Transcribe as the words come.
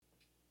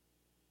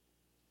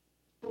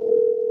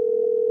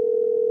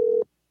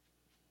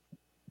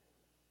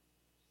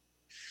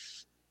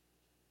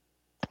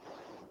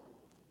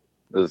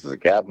This is the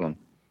captain.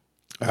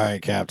 All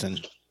right, Captain.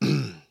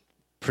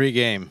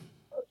 Pre-game.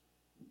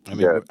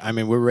 Good.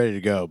 We're ready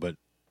to go, but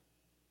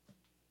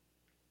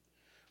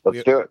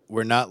Let's do it.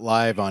 we're not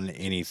live on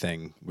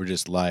anything. We're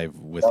just live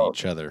with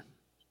each other.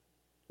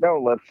 No,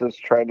 let's just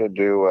try to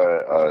do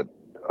a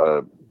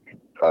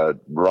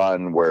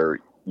run where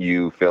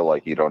you feel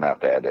like you don't have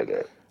to edit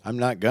it. I'm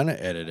not gonna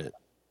edit it.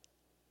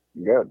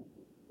 Good.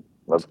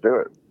 Let's do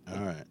it.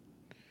 All right.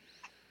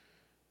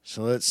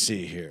 So let's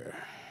see here.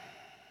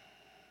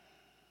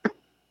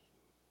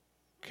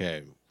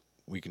 Okay.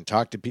 We can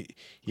talk to people.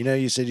 You know,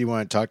 you said you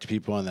want to talk to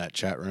people in that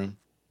chat room.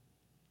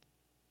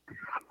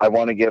 I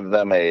want to give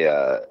them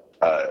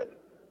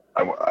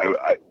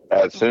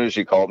as soon as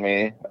you called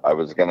me, I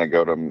was going to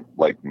go to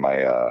like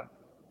my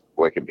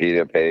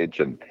Wikipedia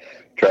page and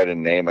try to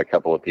name a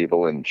couple of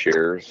people in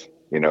Cheers.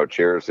 You know,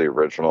 Cheers, the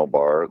original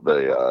bar,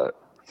 the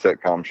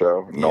sitcom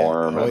show,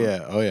 Norm.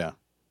 Yeah. Oh yeah.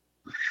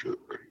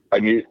 I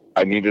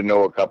need to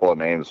know a couple of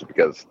names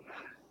because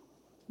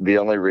the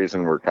only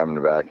reason we're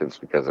coming back is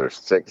because there's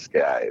 6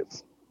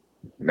 guys,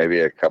 maybe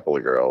a couple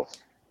of girls,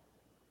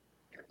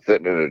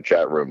 sitting in a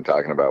chat room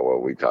talking about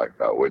what we talk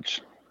about,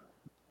 which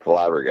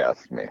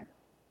flabbergasts me.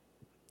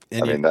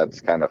 And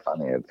that's kind of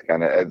funny.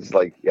 It's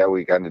like, yeah,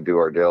 we kind of do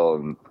our deal,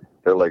 and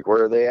they're like,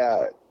 where are they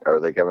at? Are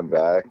they coming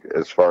back?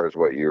 As far as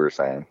what you were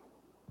saying.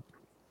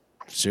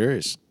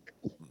 Serious.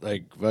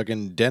 Like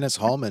fucking Dennis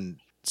Hallman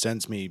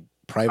sends me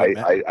private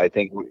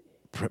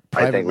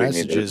private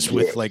messages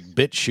with like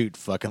BitChute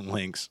fucking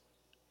links.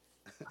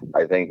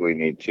 I think we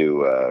need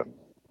to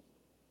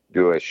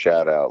do a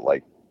shout out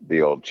like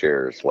the old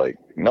Cheers, like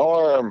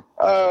Norm,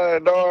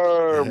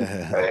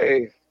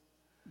 hey.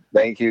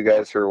 Thank you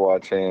guys for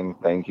watching.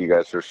 Thank you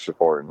guys for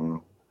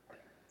supporting,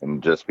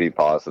 and just be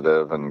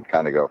positive and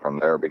kind of go from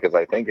there. Because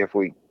I think if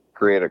we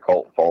create a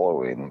cult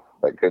following,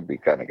 that could be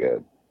kind of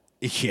good.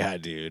 Yeah,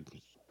 dude,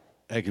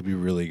 that could be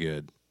really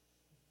good.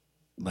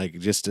 Like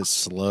just a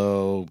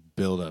slow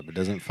build up. It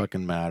doesn't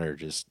fucking matter.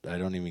 Just I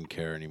don't even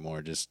care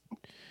anymore. Just.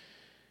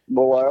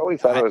 Well, I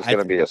always thought it was going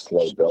to be a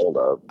slow build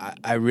up.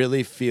 I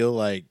really feel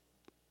like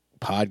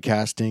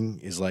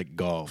podcasting is like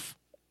golf.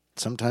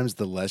 Sometimes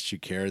the less you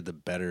care, the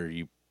better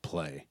you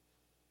play.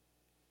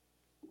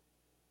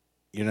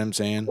 You know what I'm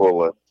saying?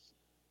 Well,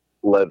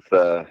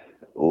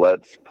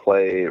 let's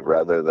play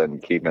rather than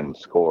keeping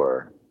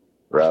score,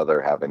 rather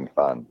having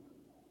fun.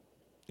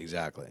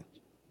 Exactly.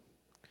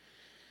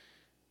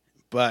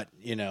 But,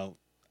 you know,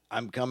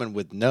 I'm coming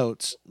with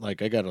notes.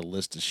 Like I got a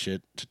list of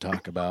shit to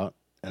talk about.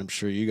 I'm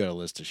sure you got a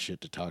list of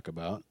shit to talk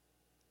about.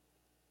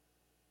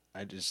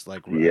 I just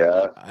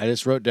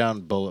wrote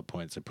down bullet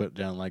points. I put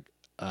down like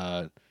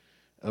Ivana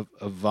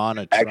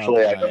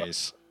Trump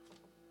guys.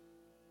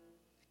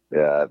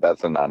 Yeah,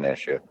 that's a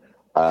non-issue.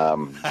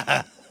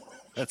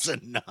 That's a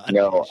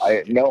non-issue.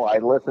 I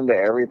listen to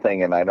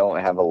everything, and I don't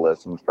have a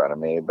list in front of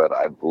me, but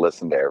I've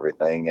listened to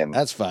everything, and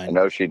that's fine. I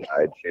know she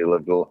died. She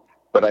lived,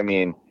 but I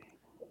mean,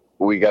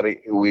 we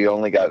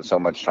only got so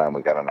much time.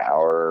 We got an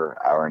hour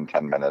and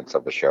 10 minutes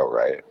of the show,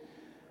 right?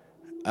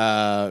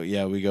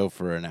 Yeah, we go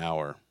for an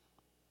hour.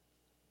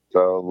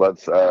 So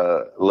let's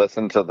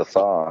listen to the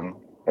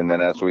song, and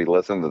then as we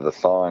listen to the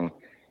song,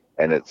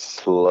 and it's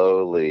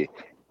slowly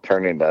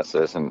turning us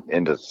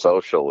into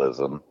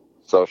socialist,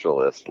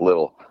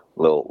 little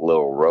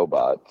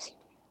robots.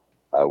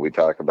 We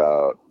talk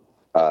about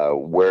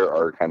where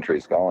our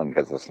country's going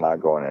because it's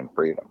not going in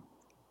freedom.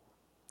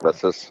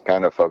 Let's just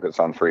kind of focus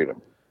on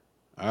freedom.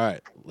 All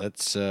right,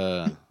 let's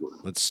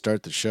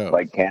start the show.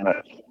 Like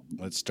Canada.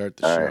 Let's start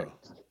the show. Right.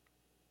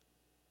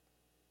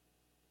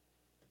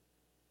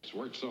 It's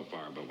worked so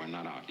far, but we're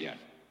not out yet.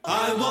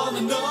 I want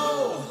to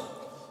know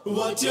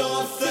what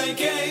you're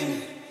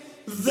thinking.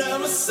 There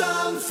are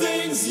some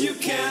things you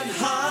can't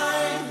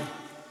hide.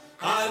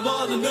 I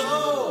want to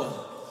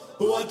know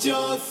what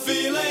you're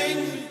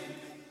feeling.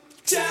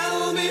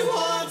 Tell me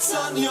what's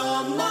on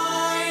your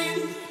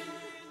mind.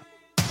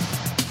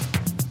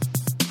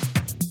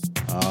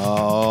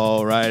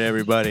 All right,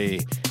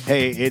 everybody.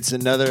 Hey, it's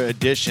another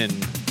edition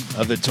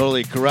of the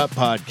Totally Corrupt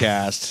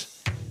podcast.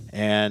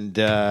 And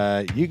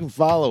you can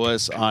follow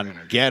us on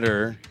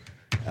Getter.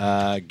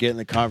 Get in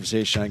the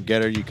conversation on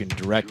Getter. You can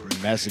direct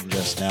message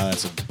us now.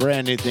 That's a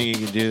brand new thing you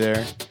can do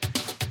there.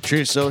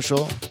 True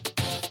Social.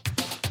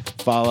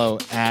 Follow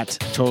at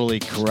Totally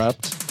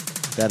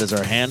Corrupt. That is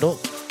our handle.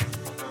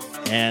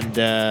 And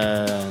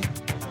I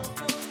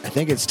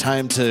think it's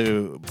time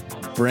to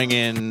bring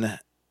in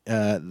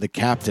the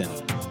captain,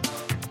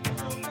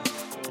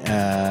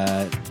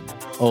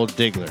 Old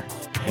Diggler.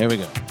 Here we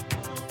go.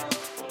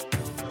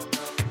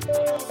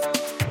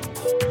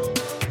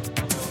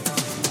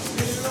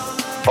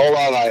 Hold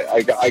on,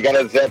 I got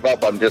to zip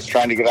up. I'm just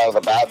trying to get out of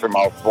the bathroom.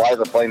 I'll fly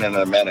the plane in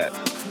a minute.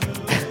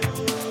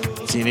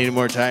 So you need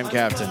more time,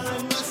 Captain?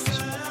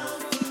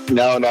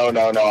 No.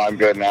 I'm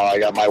good now. I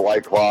got my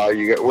White Claw.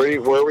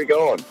 Where are we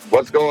going?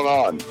 What's going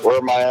on? Where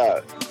am I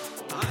at?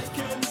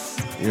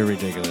 You're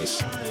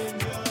ridiculous.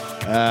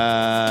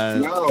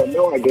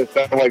 No, I just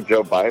sound like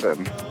Joe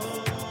Biden.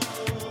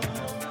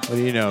 What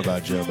do you know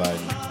about Joe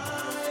Biden?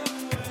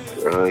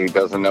 He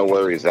doesn't know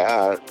where he's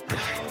at.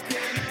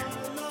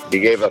 He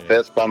gave a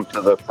fist bump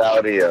to the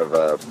Saudi of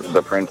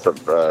the prince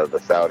of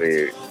the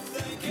Saudi.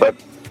 But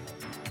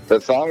the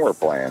song we're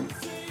playing,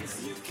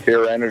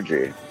 Pure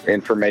Energy,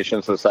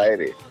 Information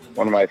Society,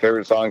 one of my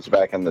favorite songs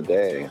back in the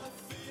day.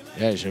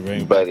 Yeah, you should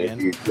bring it But back if in.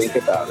 you think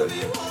about it,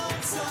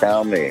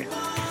 tell me,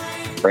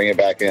 bring it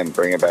back in,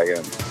 bring it back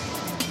in.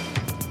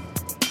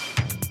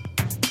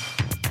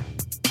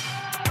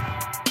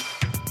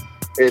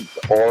 It's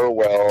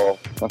Orwell.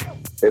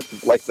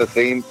 It's like the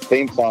theme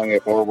song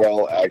if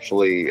Orwell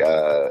actually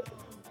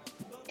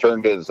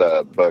turned his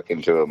book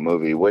into a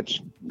movie,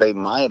 which they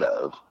might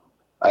have.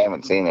 I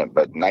haven't seen it,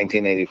 but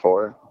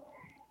 1984.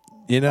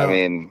 You know, I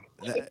mean,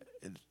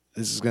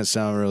 this is going to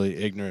sound really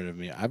ignorant of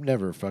me. I've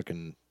never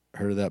fucking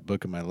heard of that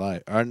book in my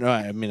life. Or no,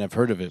 I mean, I've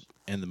heard of it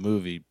in the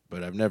movie,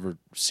 but I've never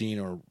seen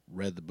or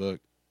read the book.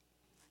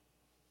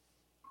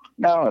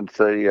 no, it's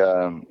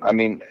a. I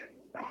mean,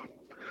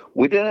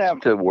 we didn't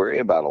have to worry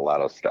about a lot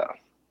of stuff,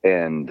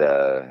 and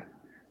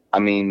I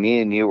mean,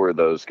 me and you were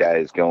those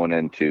guys going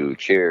into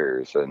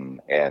Cheers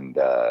and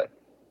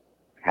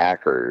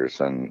Hackers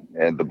and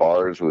the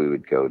bars we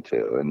would go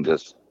to and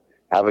just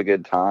have a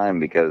good time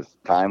because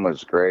time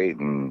was great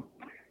and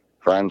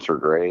friends were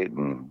great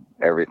and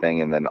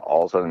everything. And then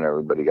all of a sudden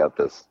everybody got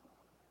this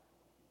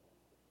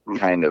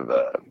kind of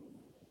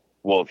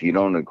well, if you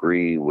don't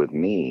agree with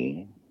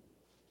me,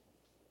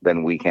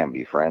 then we can't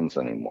be friends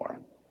anymore.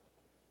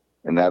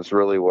 And that's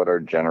really what our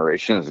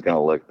generation is going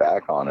to look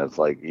back on. It's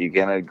like, you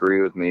can't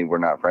agree with me, we're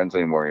not friends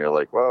anymore. And you're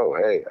like, whoa,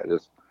 hey, I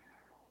just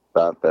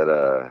thought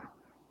that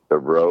the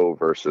Roe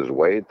versus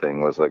Wade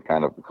thing was a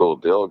kind of a cool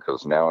deal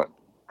because now it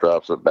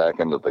drops it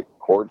back into the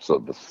courts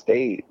of the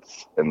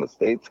states, and the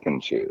states can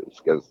choose.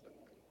 Because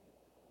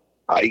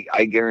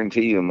I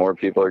guarantee you more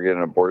people are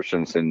getting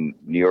abortions in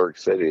New York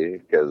City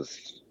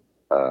because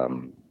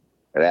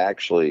it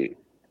actually,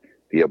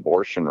 the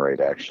abortion rate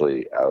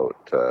actually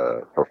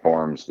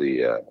outperforms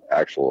the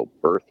actual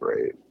birth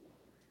rate.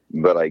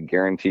 But I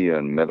guarantee you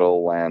in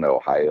Middleland,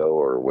 Ohio,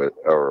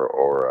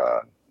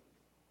 or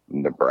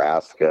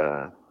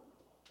Nebraska,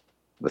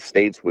 the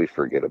states we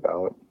forget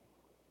about,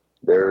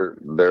 there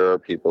are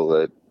people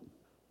that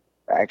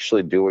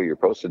actually do what you're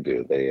supposed to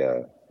do.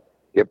 They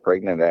get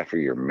pregnant after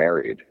you're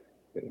married.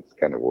 It's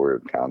kind of a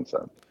weird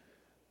concept.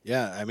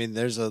 Yeah, I mean,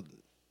 there's a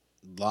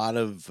lot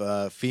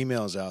of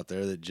females out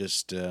there that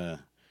just,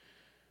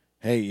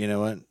 hey, you know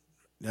what?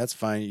 That's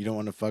fine. You don't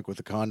want to fuck with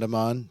a condom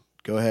on?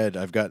 Go ahead.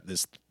 I've got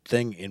this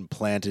thing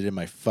implanted in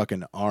my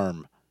fucking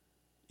arm.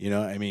 You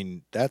know, I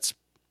mean,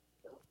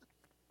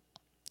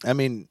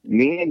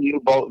 Me and you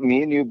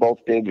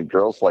both dated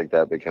girls like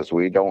that because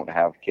we don't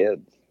have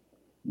kids.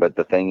 But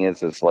the thing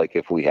is like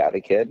if we had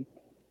a kid,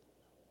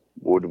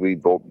 would we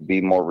both be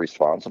more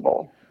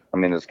responsible? I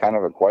mean, it's kind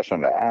of a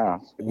question to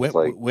ask. It's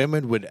like,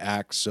 women would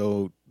act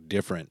so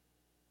different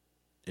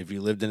if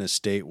you lived in a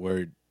state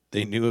where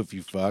they knew if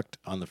you fucked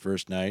on the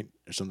first night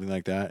or something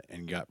like that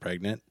and got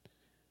pregnant,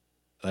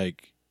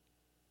 like,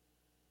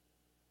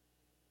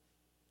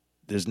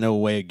 there's no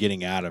way of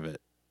getting out of it.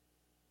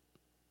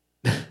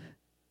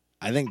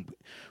 I think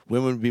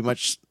women would be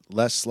much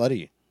less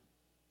slutty.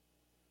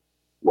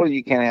 well,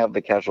 you can't have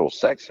the casual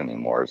sex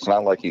anymore. It's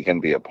not like you can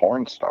be a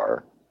porn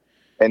star.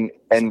 And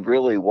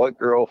really, what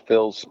girl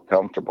feels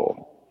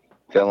comfortable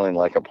feeling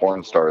like a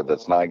porn star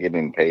that's not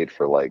getting paid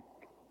for like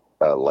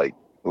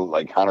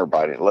Hunter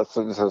Biden? Let's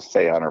just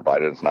say Hunter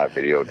Biden's not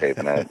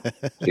videotaping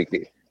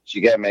it.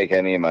 She can't make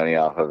any money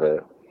off of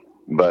it,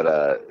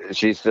 but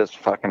she's just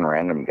fucking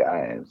random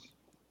guys.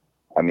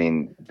 I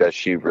mean, does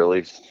she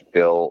really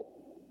feel?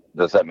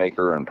 Does that make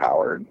her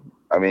empowered?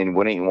 I mean,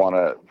 wouldn't you want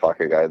to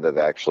fuck a guy that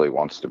actually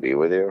wants to be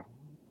with you?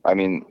 I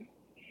mean,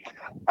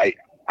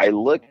 I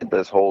look at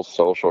this whole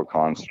social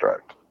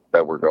construct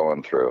that we're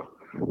going through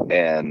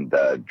and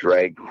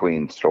drag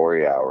queen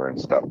story hour and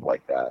stuff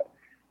like that.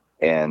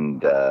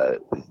 And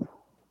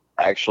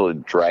actually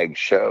drag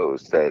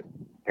shows that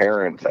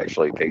parents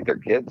actually take their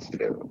kids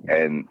to.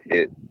 And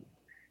it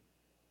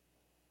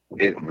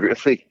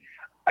really,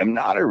 I'm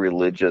not a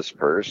religious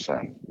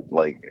person.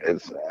 Like,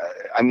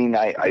 I mean,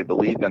 I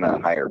believe in a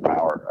higher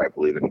power. I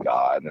believe in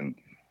God,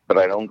 but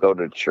I don't go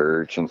to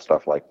church and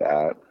stuff like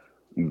that.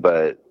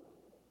 But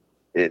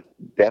it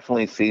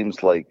definitely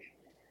seems like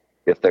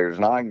if there's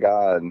not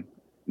God,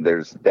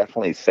 there's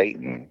definitely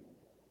Satan,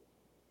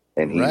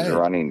 and he's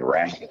running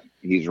rampant.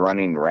 He's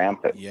running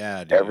rampant,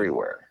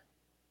 everywhere.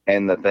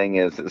 And the thing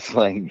is, it's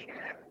like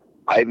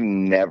I've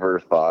never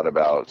thought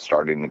about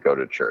starting to go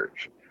to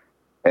church,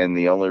 and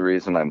the only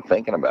reason I'm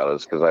thinking about it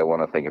is because I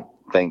want to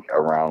think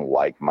around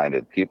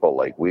like-minded people.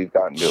 Like, we've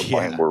gotten to a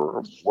point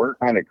where we're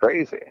kind of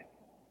crazy.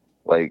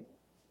 Like,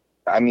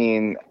 I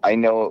mean, I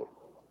know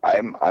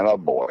I'm a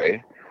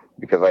boy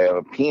because I have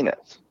a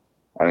penis.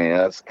 I mean,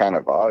 that's kind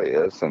of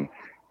obvious. And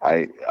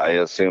I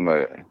assume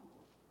a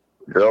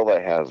girl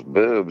that has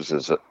boobs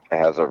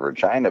has a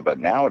vagina, but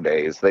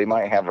nowadays they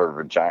might have a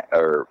vagina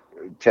or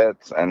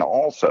tits and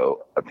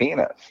also a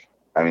penis.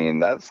 I mean,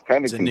 that's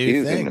kind of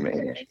confusing to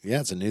me. Yeah,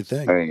 it's a new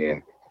thing. I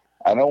mean,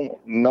 I don't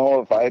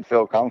know if I'd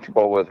feel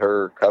comfortable with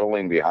her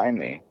cuddling behind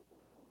me.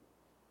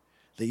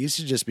 They used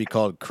to just be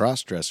called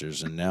cross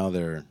dressers, and now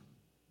they're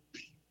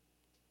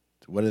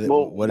what are they,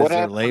 Well, what is what their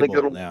happened to the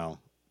label good? now?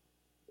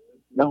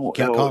 No,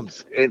 Can't no, call them.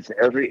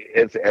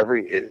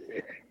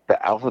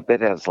 the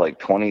alphabet has like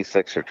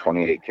 26 or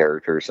 28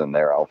 characters, and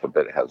their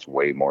alphabet has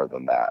way more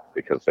than that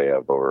because they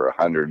have over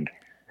 100,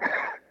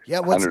 Yeah,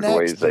 what's ways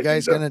next? You they can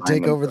guys gonna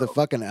define take over the themselves.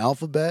 fucking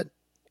alphabet?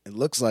 It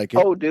looks like it.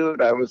 Oh,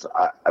 dude, I was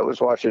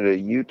watching a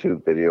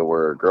YouTube video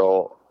where a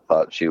girl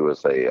thought she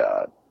was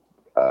a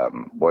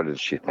what did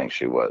she think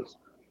she was?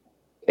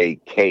 A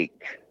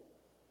cake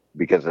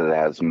because it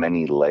has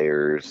many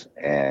layers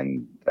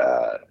and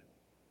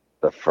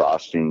the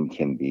frosting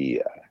can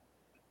be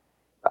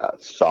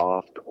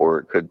soft or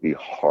it could be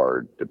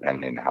hard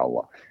depending how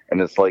long.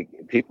 And it's like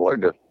people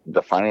are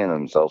defining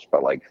themselves by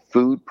like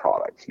food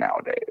products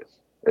nowadays.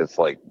 It's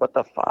like, what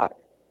the fuck?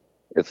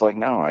 It's like,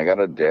 no, I got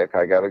a dick.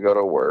 I got to go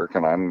to work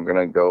and I'm going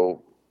to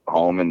go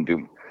home and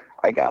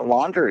I got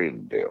laundry to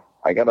do.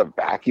 I got to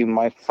vacuum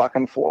my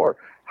fucking floor.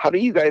 How do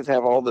you guys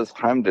have all this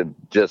time to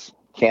just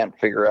can't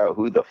figure out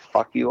who the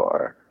fuck you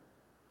are?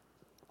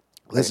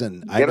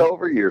 Listen, Get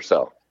over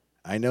yourself.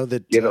 I know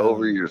that Get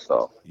over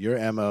yourself.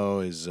 your MO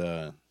is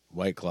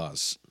White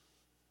Claws,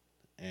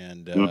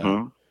 and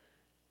Mm-hmm.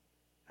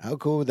 how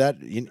cool would that?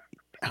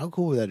 How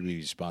cool would that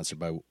be sponsored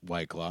by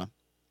White Claw?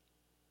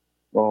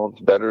 Well,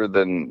 it's better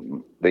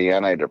than the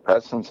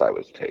antidepressants I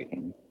was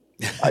taking.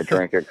 I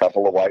drink a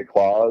couple of White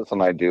Claws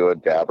and I do a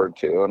dab or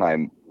two and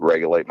I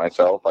regulate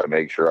myself. I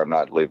make sure I'm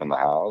not leaving the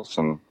house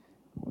and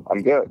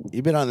I'm good.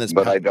 You've been on this,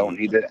 But I don't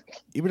need it.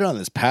 You've been on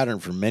this pattern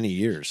for many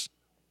years.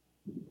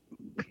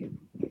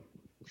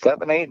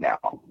 7, 8 now.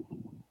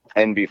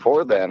 And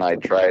before then, I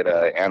tried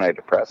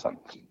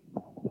antidepressants.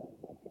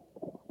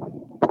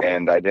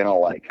 And I didn't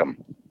like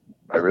them.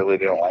 I really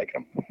didn't like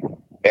them.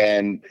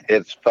 And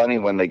it's funny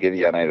when they give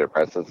you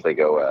antidepressants, they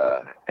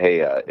go,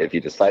 hey, if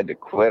you decide to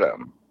quit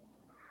them,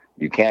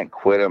 you can't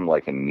quit them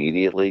like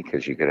immediately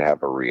because you could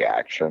have a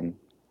reaction.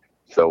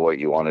 So what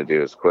you want to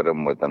do is quit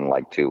them within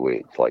like 2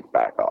 weeks, like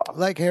back off.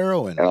 Like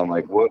heroin. And I'm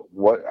like,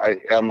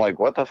 I'm like,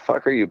 what the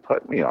fuck are you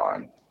putting me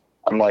on?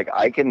 I'm like,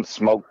 I can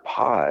smoke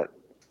pot,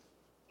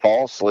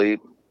 fall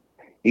asleep,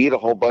 eat a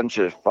whole bunch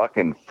of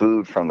fucking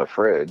food from the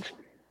fridge,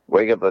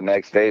 wake up the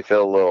next day,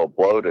 feel a little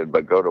bloated,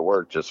 but go to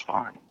work just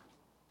fine.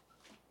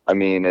 I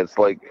mean, it's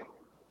like,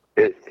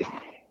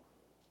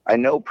 I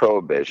know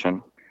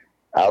prohibition,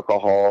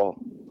 alcohol,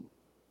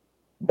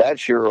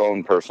 that's your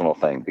own personal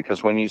thing.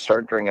 Because when you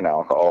start drinking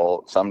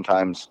alcohol,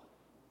 sometimes,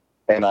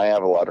 and I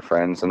have a lot of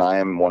friends, and I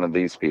am one of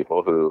these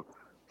people who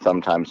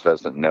sometimes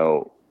doesn't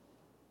know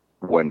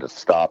when to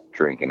stop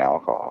drinking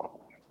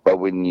alcohol. But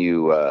when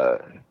you,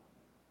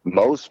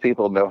 most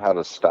people know how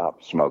to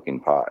stop smoking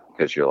pot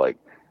because you're like,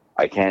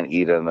 I can't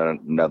eat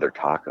another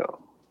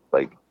taco.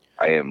 Like,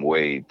 I am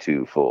way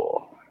too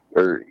full.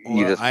 Or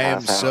you just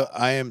pass out.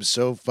 I am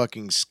so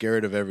fucking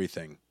scared of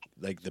everything.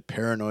 Like the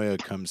paranoia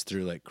comes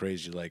through like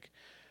crazy. Like,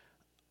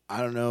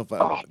 I don't know if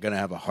I'm gonna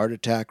have a heart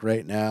attack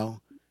right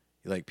now.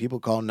 Like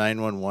people call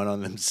 911 on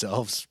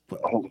themselves,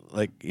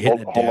 like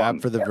hitting a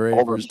dab for the very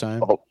first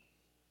time.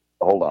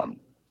 Hold on.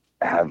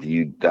 Have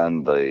you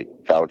done the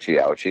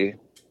Fauci ouchie?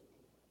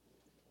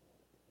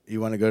 You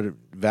want to go to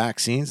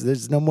vaccines?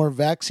 There's no more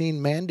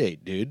vaccine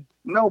mandate, dude.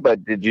 No,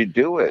 but did you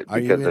do it?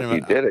 Because if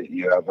you did it,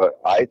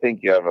 I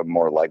think you have a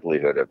more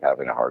likelihood of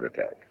having a heart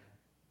attack.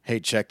 Hey,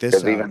 check this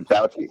out. Even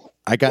Fauci.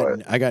 I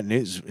got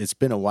news. It's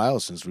been a while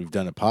since we've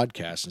done a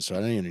podcast, and so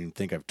I don't even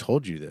think I've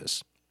told you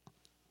this.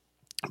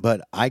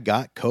 But I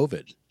got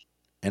COVID,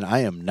 and I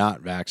am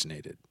not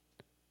vaccinated.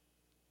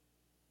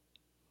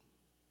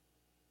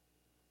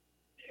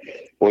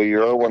 Well,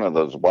 you're one of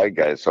those white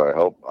guys,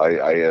 so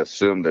I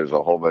assume there's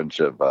a whole bunch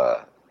of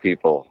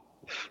people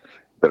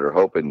that are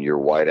hoping your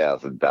white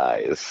ass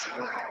dies.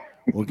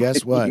 Well,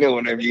 guess what? You know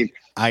what I mean?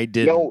 I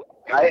did. No,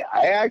 I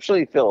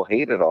actually feel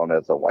hated on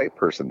as a white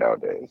person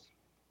nowadays.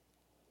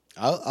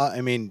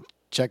 I mean,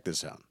 check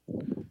this out.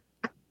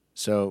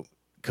 So,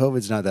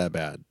 COVID's not that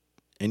bad,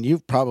 and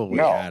you've probably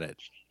had it.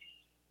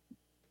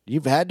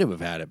 You've had to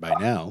have had it by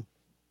now.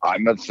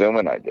 I'm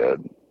assuming I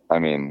did. I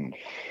mean,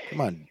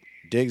 come on,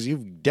 Diggs,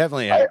 you've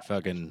definitely had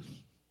fucking.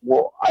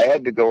 Well, I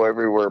had to go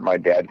everywhere my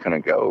dad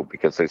couldn't go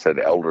because they said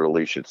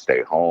elderly should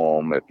stay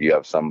home if you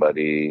have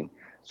somebody.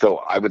 So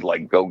I would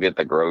like go get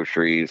the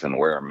groceries and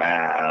wear a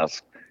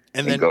mask.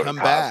 And then go come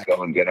to Costco back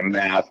and get a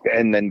mask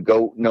and then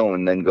go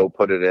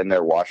put it in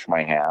there, wash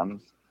my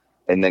hands,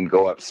 and then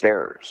go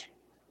upstairs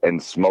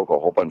and smoke a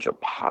whole bunch of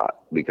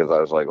pot because I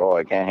was like, oh,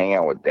 I can't hang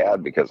out with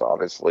Dad because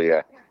obviously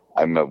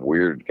I'm a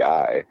weird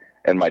guy.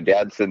 And my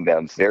dad's sitting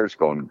downstairs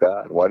going,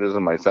 God, why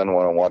doesn't my son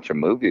want to watch a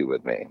movie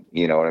with me?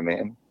 You know what I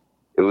mean?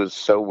 It was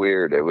so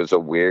weird. It was a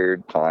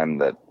weird time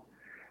that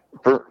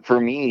for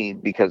me,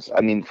 because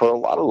I mean, for a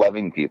lot of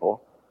loving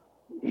people,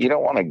 you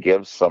don't want to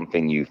give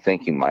something you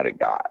think you might have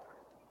got.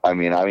 I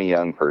mean, I'm a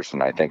young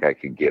person. I think I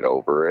could get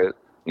over it,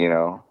 you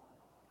know,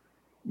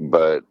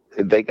 but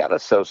they got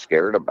us so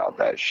scared about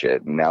that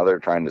shit. And now they're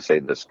trying to say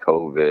this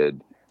COVID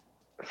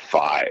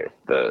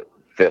the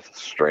fifth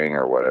string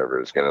or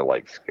whatever is going to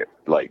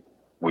like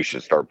we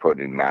should start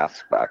putting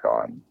masks back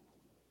on.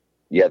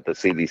 Yet the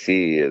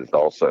CDC is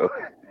also,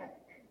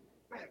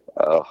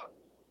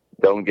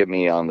 don't get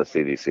me on the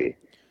CDC.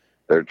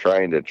 They're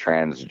trying to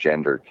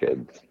transgender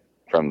kids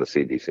from the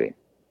CDC.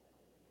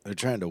 They're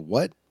trying to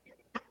what?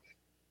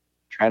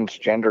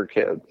 Transgender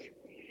kids.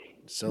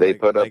 So they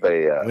put up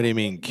a. What do you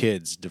mean,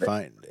 kids?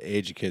 Define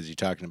age of kids you're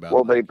talking about.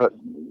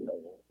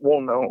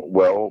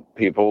 Well,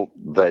 people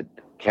that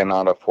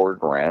cannot afford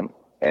rent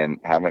and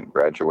haven't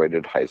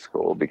graduated high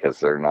school because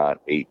they're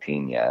not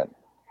 18 yet,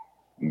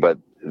 but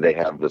they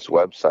have this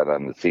website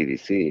on the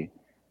CDC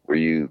where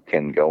you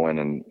can go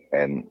in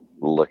and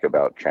look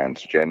about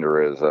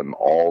transgenderism,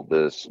 all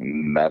this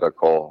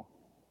medical,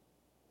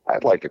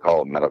 I'd like to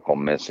call it medical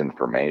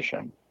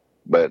misinformation,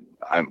 but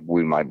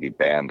we might be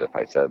banned if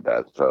I said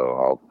that, so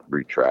I'll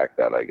retract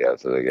that, I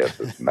guess. I guess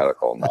it's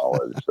medical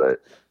knowledge that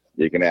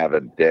you can have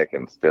a dick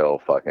and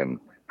still fucking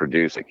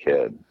produce a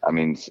kid. I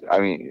mean,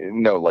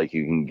 no, like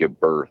you can give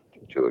birth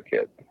to a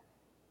kid.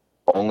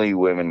 Only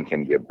women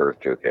can give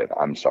birth to a kid.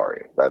 I'm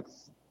sorry,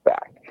 that's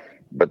fact.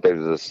 But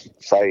there's this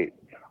site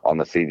on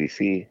the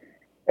CDC,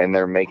 and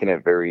they're making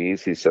it very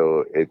easy.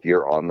 So if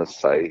you're on the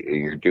site and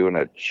you're doing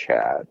a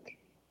chat,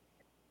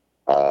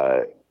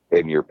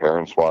 and your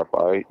parents walk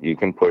by, you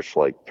can push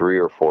like 3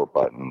 or 4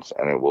 buttons,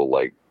 and it will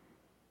like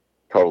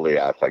totally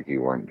act like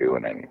you weren't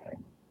doing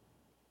anything.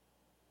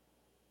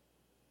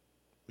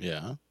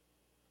 Yeah.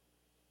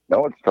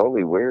 No, it's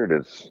totally weird.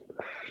 It's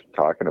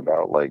talking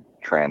about like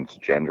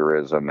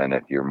transgenderism, and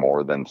if you're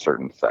more than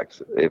certain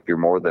sex, if you're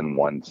more than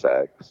one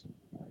sex,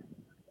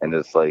 and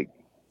it's like,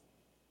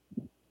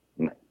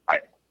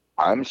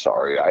 I'm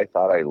sorry, I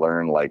thought I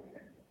learned like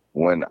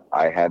when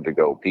I had to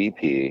go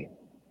pee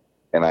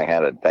and I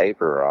had a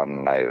diaper on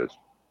and I was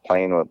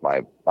playing with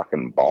my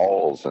fucking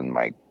balls and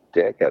my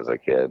dick as a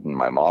kid, and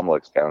my mom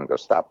looks down and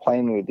goes, "Stop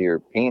playing with your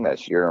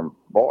penis, you're a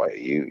boy,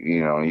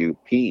 you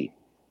pee."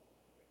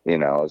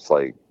 It's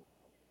like,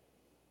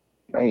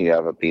 hey, you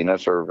have a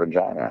penis or a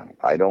vagina.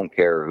 I don't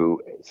care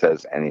who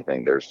says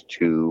anything. There's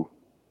 2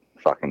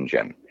 fucking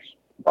genders,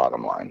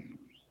 bottom line.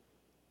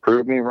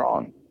 Prove me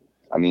wrong.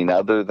 I mean,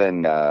 other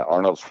than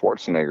Arnold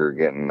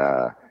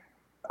Schwarzenegger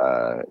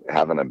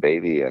having a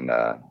baby in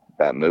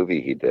that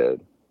movie he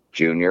did,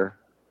 Junior.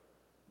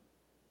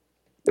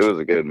 It was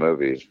a good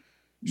movie,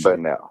 but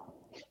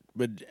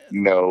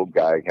no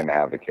guy can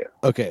have a kid.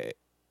 Okay.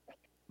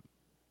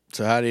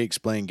 So how do you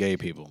explain gay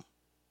people?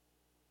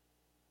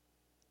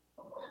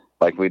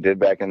 Like we did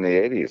back in the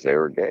 80s, they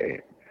were gay.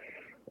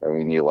 I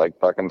mean, you like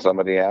fucking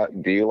somebody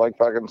out? Do you like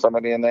fucking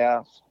somebody in the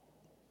ass?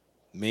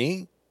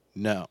 Me?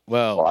 No.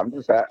 Well, I'm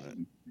just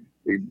asking.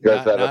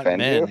 Does that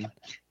offend you?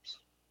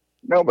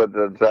 No, but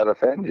does that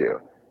offend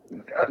you?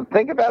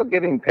 Think about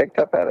getting picked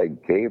up at a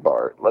gay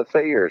bar. Let's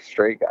say you're a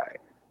straight guy.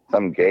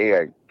 Some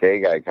gay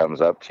guy comes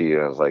up to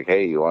you and is like,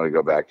 "Hey, you want to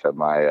go back to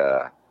my?"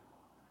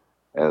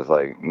 And it's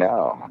like,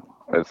 no.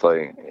 It's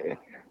like,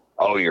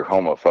 "Oh, you're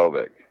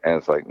homophobic." And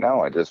it's like,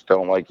 no, I just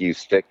don't like you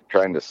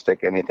trying to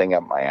stick anything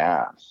up my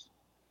ass.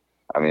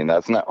 I mean,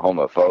 that's not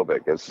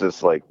homophobic. It's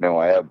just like, no,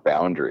 I have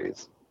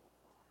boundaries.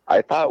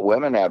 I thought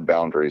women had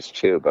boundaries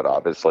too, but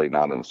obviously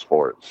not in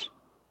sports.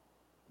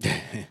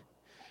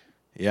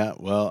 Yeah,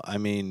 well, I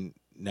mean,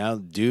 now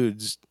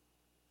dudes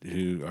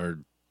who are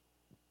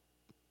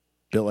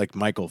built like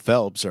Michael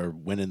Phelps are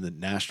winning the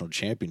national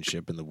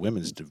championship in the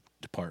women's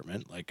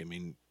department. Like, I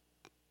mean,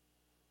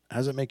 how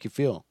does it make you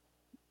feel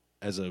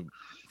as a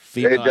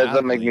female? It doesn't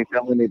athlete? Make me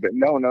feel any bit.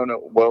 No.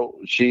 Well,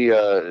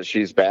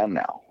 she's banned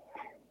now.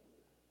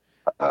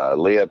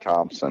 Leah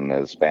Thompson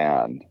is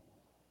banned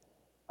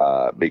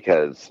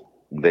because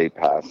they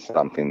passed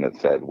something that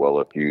said, well,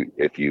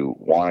 if you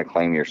want to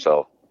claim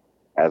yourself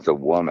as a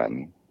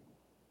woman,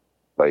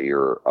 but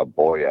you're a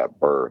boy at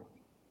birth,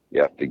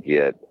 you have to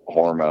get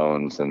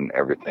hormones and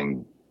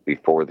everything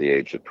before the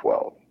age of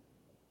 12.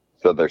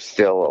 So they're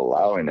still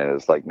allowing it.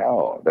 It's like,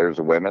 no,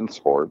 there's women's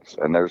sports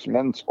and there's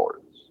men's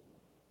sports.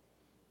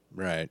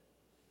 Right.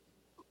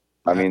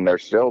 I mean,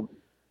 Is there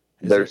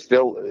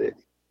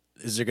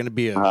going to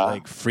be a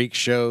like freak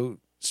show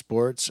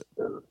sports?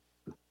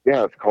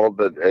 Yeah, it's called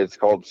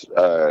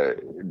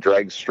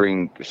drag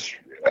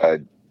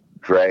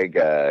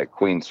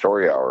queen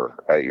story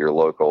hour at your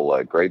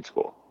local grade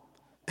school.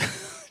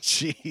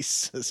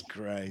 Jesus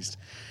Christ!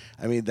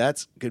 I mean,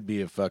 that's could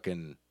be a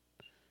fucking,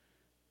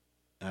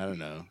 I don't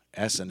know,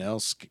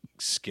 SNL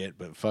skit,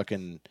 but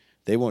fucking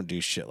they won't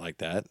do shit like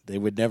that. They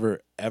would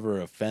never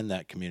ever offend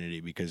that community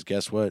because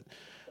guess what?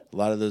 A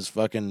lot of those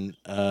fucking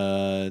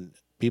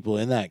people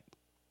in that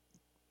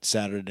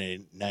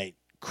Saturday night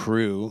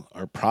crew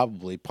are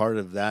probably part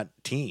of that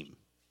team.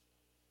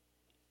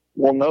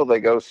 Well, no, they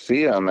go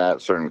see them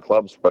at certain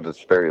clubs, but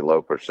it's very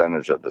low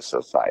percentage of the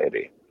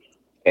society.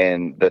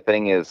 And the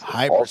thing is,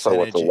 high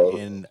also percentage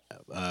in,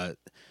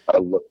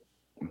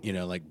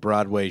 like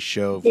Broadway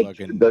show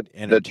fucking the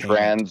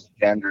entertainment.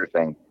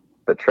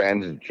 The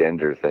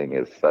transgender thing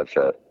is such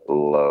a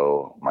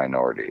low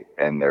minority,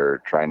 and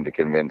they're trying to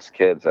convince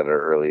kids at an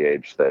early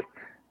age that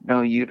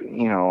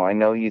No, I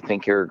know you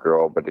think you're a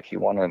girl, but if you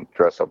want to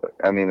dress up,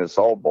 I mean, it's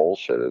all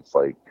bullshit. It's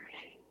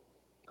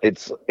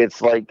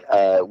like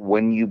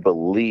when you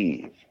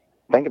believe.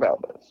 Think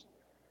about this.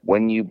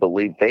 When you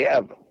believe, they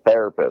have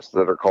therapists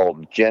that are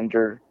called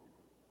gender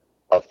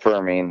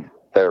affirming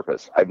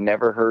therapists. I've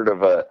never heard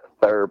of a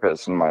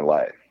therapist in my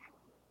life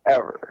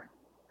ever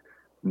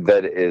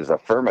that is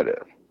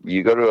affirmative.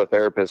 You go to a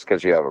therapist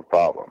because you have a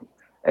problem.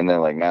 And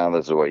they're like, now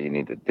this is what you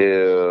need to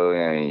do.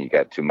 And you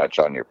got too much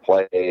on your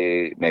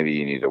plate. Maybe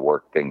you need to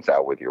work things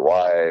out with your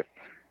wife.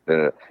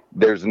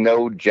 There's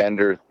no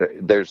gender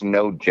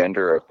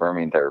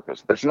affirming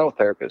therapist. There's no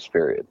therapist,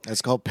 period.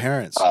 That's called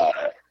parents.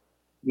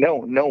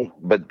 No,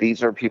 but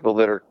these are people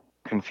that are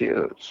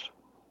confused.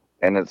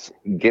 And it's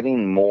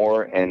getting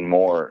more and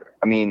more.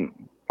 I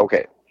mean,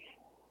 okay,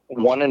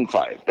 1 in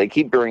 5. They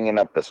keep bringing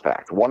up this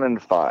fact. 1 in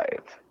 5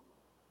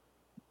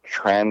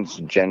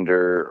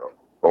 transgender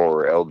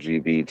or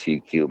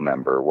LGBTQ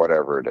member,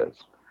 whatever it is,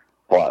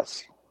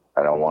 plus.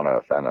 I don't want to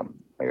offend them.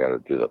 I got to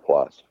do the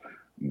plus.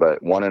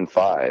 But 1 in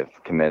 5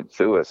 commit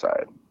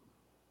suicide.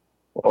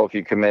 Well, if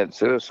you commit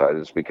suicide,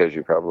 it's because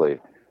you probably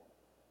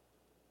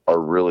are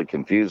really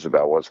confused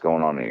about what's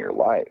going on in your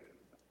life.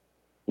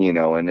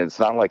 And it's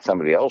not like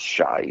somebody else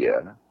shot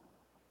you.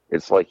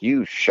 It's like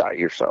you shot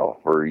yourself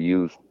or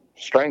you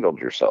strangled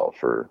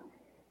yourself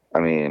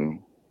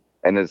and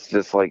it's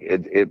just like,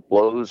 it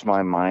blows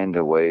my mind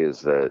away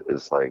is that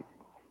it's like,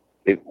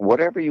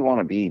 whatever you want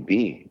to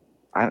be.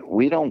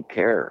 We don't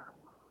care.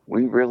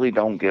 We really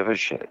don't give a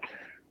shit.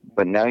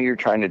 But now you're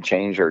trying to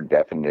change our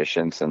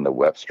definitions in the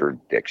Webster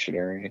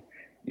Dictionary.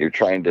 You're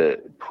trying to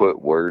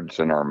put words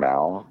in our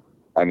mouth.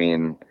 I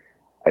mean,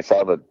 I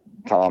saw the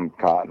Tom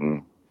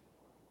Cotton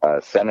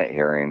Senate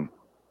hearing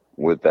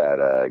with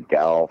that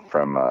gal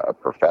from a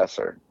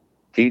professor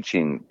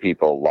teaching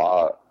people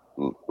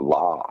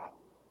law.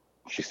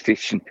 She's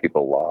teaching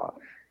people law.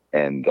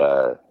 And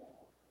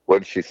what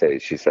did she say?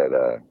 She said,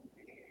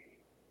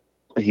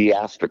 he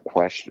asked a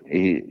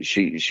question.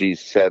 She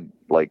said,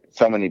 like,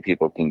 so many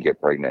people can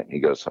get pregnant. He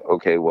goes,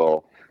 okay,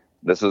 well,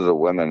 this is a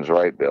women's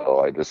right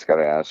bill. I just got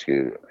to ask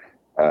you,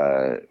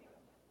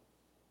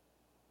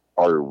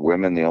 are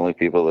women the only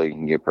people that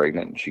can get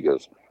pregnant? And she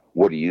goes,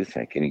 what do you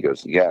think? And he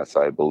goes, yes,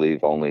 I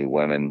believe only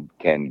women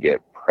can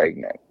get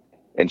pregnant.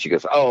 And she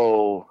goes,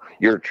 oh,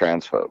 you're a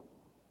transphobe.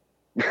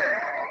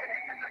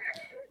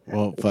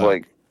 Well, It's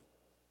fuck.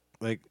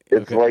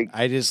 it's okay, like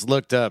I just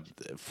looked up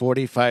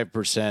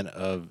 45%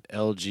 of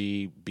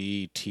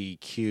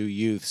LGBTQ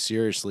youth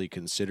seriously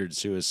considered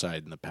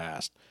suicide in the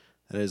past.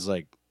 That is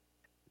like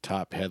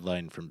top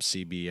headline from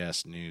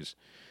CBS News.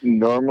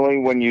 normally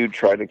when you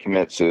try to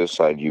commit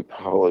suicide, you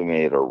probably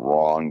made a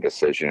wrong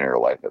decision in your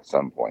life at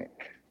some point.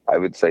 I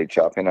would say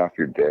chopping off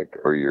your dick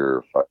or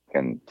your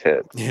fucking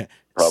tits. Yeah.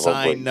 Probably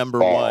Sign number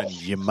false. 1,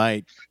 you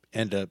might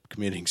end up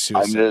committing I'm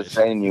suicide.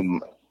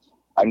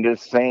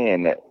 just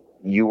saying that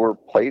you were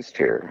placed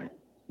here.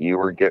 You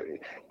were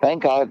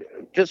thank God.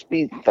 Just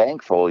be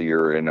thankful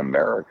you're in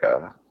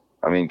America.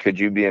 I mean, could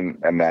you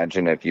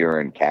imagine if you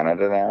were in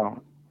Canada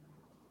now?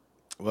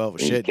 Well, You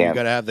shit, you can't.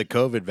 got to have the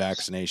COVID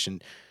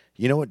vaccination.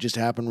 You know what just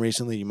happened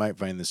recently? You might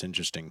find this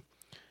interesting.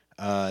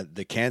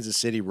 The Kansas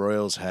City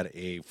Royals had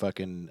a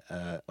fucking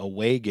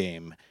away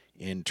game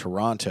in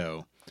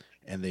Toronto,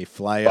 and they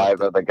fly up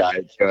 5 of the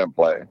guys gonna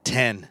play.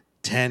 10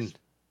 couldn't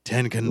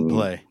Mm.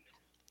 play.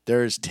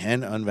 There's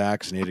 10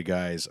 unvaccinated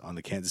guys on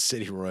the Kansas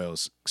City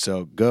Royals.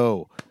 So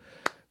go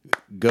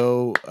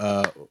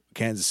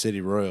Kansas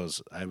City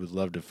Royals. I would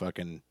love to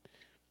fucking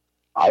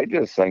I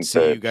just think see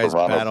the you guys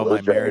Toronto battle Blue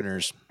my Jays-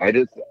 Mariners. I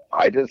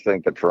just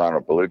think the Toronto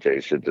Blue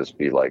Jays should just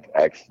be like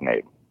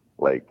ex-Nate.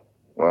 Like,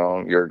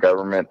 well, your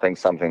government thinks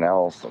something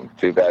else.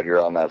 Too bad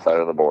you're on that side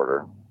of the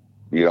border.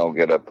 You don't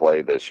get to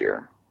play this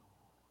year.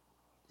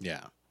 Yeah.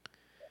 I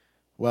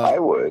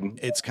Well, would.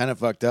 it's kind of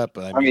fucked up.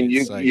 But I mean,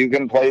 it's like, you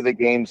can play the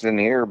games in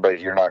here, but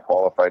you're not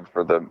qualified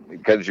for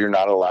because you're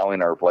not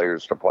allowing our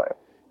players to play.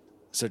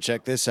 so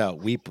check this out.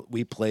 We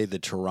played the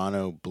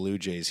Toronto Blue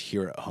Jays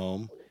here at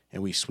home,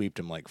 and we sweeped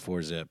them like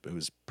 4-0. It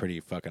was pretty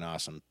fucking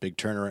awesome. Big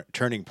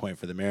turning point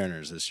for the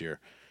Mariners this year.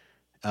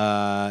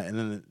 And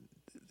then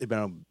they've been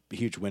on a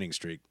huge winning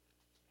streak.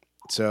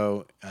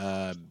 So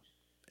as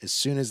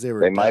soon as they were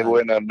They might done-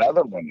 win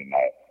another one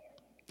tonight.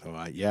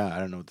 Oh, yeah, I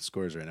don't know what the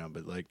score is right now,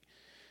 but like,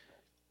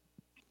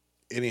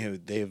 anywho,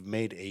 they have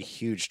made a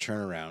huge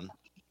turnaround.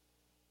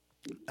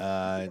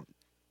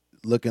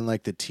 Looking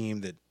like the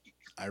team that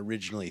I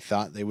originally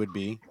thought they would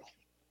be.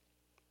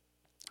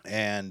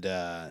 And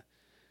I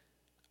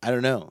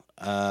don't know.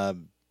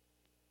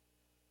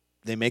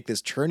 They make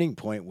this turning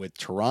point with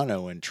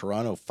Toronto, and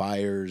Toronto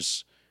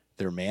fires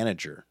their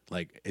manager.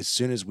 Like, as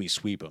soon as we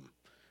sweep them.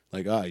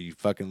 Like, oh, you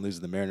fucking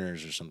lose the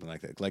Mariners or something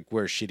like that. Like,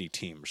 we're a shitty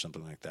team or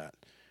something like that.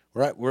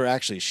 We're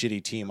actually a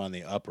shitty team on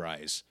the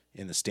uprise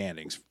in the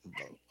standings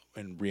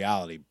in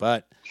reality.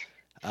 But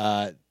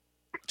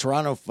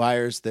Toronto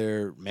fires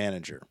their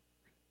manager.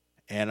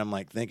 And I'm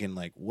like thinking,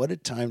 like, what a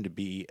time to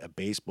be a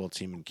baseball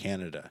team in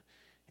Canada.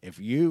 If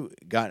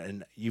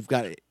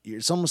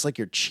it's almost like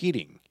you're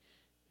cheating.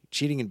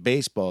 cheating in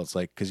baseball. It's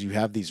like because you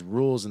have these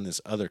rules in this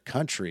other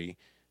country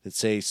that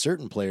say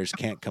certain players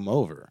can't come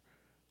over.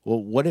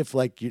 Well, what if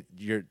like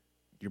your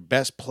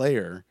best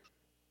player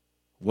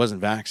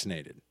wasn't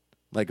vaccinated?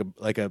 Like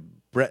a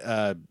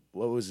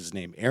what was his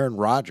name? Aaron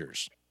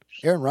Rodgers.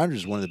 Aaron Rodgers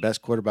is one of the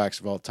best quarterbacks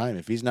of all time.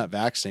 If he's not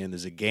vaccinated,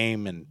 there's a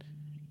game in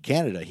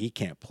Canada, he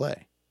can't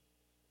play.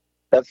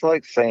 That's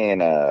like saying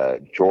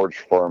George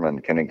Foreman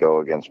couldn't go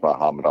against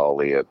Muhammad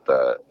Ali at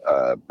the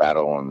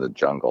Battle in the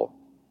Jungle.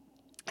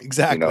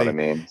 Exactly. You know what I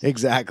mean?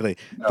 Exactly.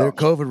 No. Their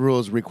COVID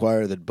rules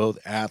require that both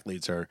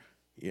athletes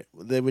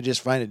they would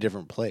just find a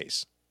different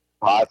place.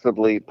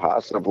 Possibly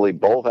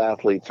both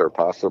athletes are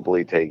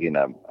possibly taking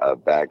a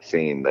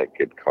vaccine that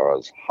could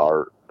cause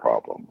heart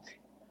problems.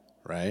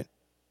 Right.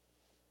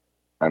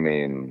 I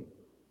mean,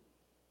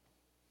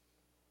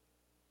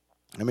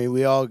 we're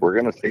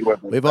going to see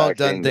what we've all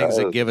done things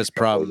that give us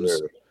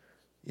problems.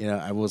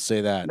 I will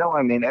say that. No,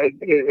 I mean,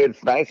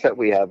 it's nice that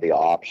we have the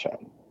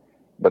option,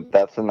 but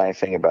that's the nice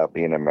thing about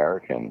being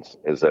Americans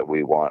is that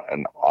we want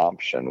an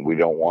option. We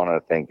don't want to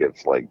think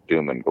it's like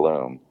doom and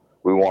gloom.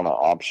 We want an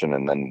option,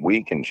 and then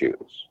we can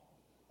choose.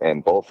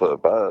 And both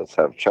of us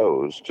have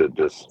chose to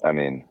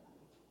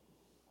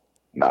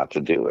not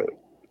to do it.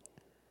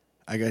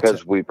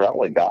 Because we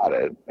probably got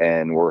it,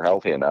 and we're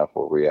healthy enough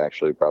where we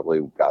actually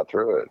probably got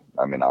through it.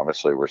 I mean,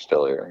 obviously, we're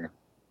still here.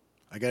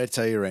 I got to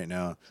tell you right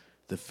now,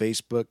 the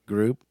Facebook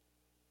group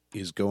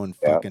is going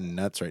fucking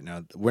nuts right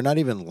now. We're not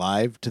even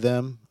live to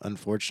them,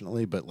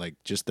 unfortunately, but like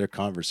just their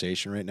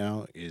conversation right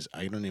now is,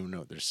 I don't even know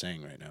what they're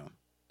saying right now.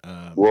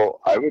 Well,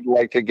 I would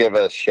like to give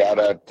a shout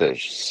out to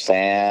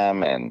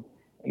Sam and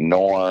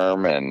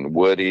Norm and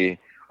Woody,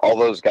 all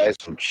those guys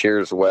from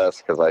Cheers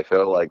West, because I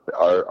feel like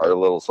our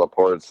little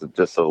support's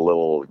just a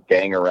little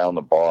gang around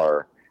the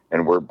bar,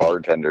 and we're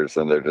bartenders,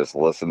 and they're just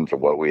listening to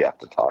what we have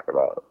to talk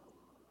about.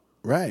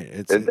 Right.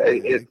 It feels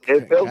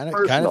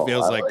personal. Kind of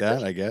feels like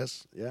that, I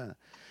guess. Yeah.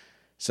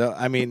 So,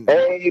 I mean...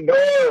 Hey,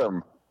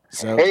 Norm!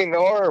 Hey,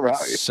 Norm!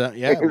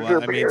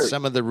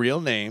 Some of the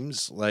real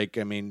names,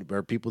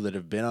 are people that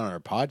have been on our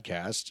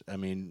podcast. I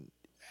mean,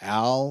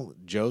 Al,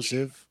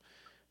 Joseph,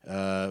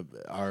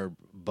 are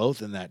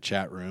both in that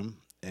chat room.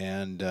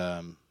 And,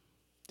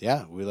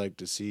 we like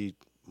to see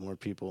more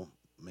people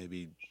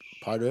maybe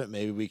part of it.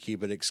 Maybe we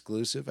keep it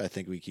exclusive. I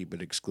think we keep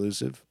it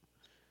exclusive.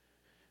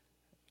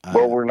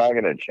 Well, we're not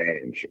going to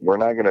change. We're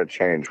not going to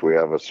change. We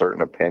have a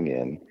certain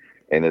opinion,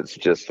 and it's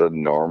just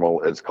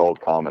it's called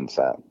common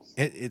sense.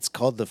 It's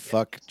called the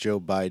Fuck Joe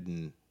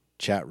Biden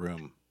chat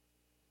room,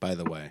 by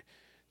the way.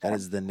 That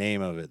is the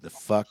name of it, the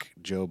Fuck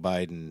Joe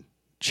Biden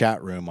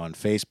chat room on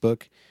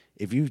Facebook.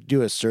 If you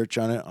do a search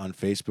on it on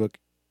Facebook,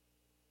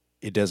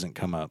 it doesn't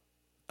come up,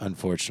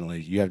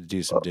 unfortunately. You have to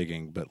do some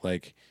digging, but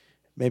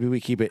maybe we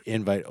keep it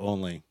invite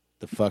only.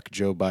 The Fuck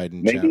Joe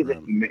Biden chat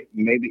room.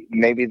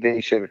 Maybe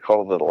they should have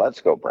called it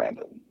Let's Go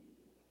Brandon.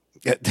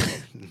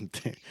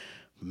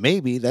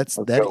 Maybe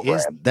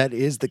that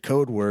is the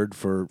code word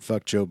for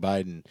Fuck Joe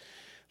Biden.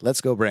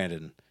 Let's go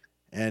Brandon.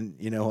 And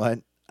you know what?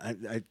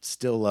 I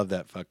still love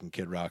that fucking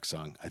Kid Rock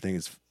song. I think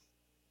it's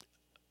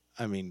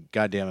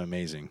goddamn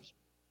amazing.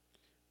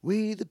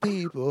 We the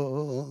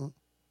people.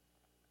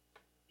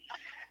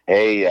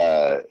 Hey,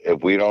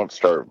 if we don't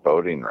start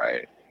voting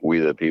right, we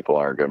the people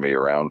aren't going to be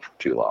around for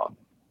too long.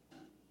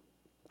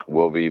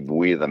 We'll be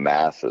we the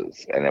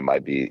masses, and it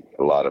might be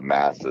a lot of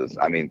masses.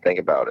 I mean, think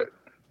about it.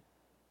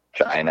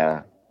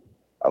 China,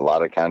 a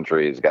lot of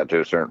countries got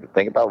to a certain.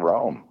 Think about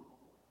Rome.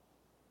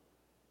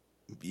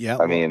 Yeah,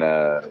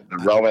 the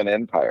Roman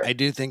Empire. I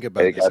do think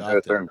about. They got to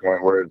a certain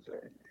point where,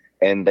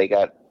 they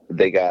got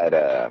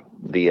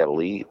the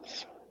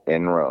elites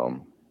in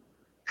Rome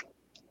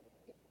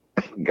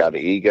got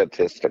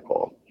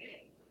egotistical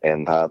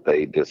and thought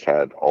they just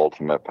had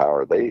ultimate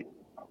power.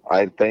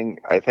 I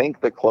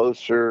think the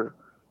closer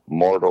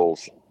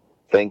mortals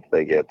think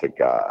they get to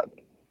God,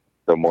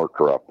 the more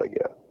corrupt they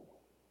get,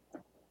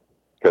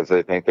 because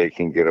they think they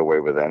can get away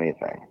with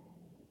anything.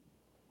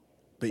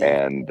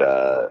 And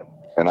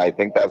I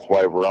think that's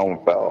why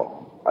Rome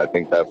fell. It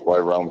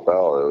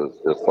was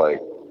just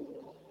like,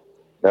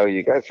 no,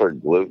 you guys are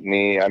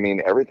gluttony. I mean,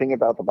 everything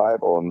about the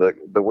Bible. And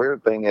the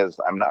weird thing is,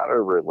 I'm not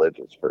a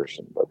religious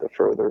person, but the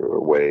further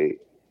away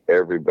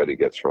everybody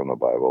gets from the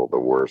Bible, the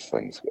worse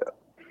things get.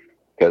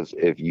 Because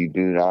if you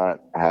do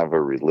not have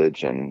a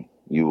religion,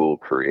 you will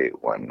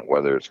create one,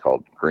 whether it's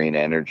called green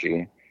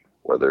energy,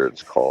 whether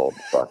it's called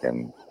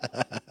fucking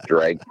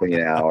drag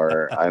queen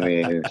hour. I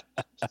mean,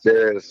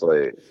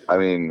 seriously. I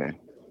mean,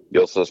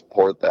 you'll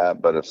support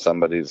that, but if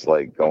somebody's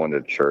like going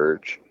to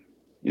church,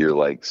 you're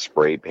like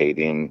spray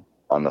painting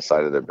on the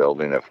side of their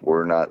building.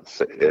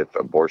 If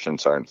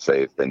abortions aren't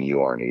safe, then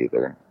you aren't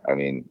either. I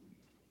mean,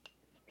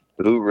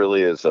 who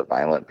really is a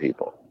violent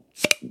people?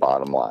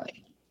 Bottom line.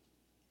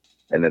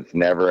 And it's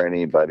never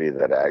anybody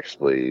that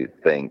actually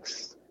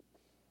thinks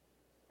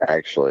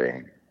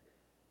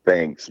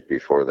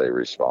before they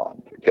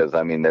respond. Because,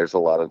 I mean, there's a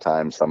lot of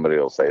times somebody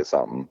will say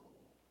something,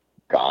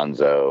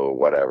 gonzo,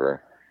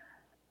 whatever,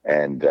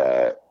 and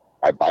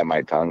I bite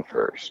my tongue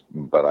first,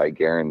 but I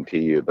guarantee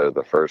you they're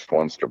the first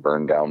ones to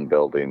burn down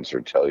buildings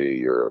or tell you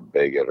you're a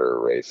bigot or a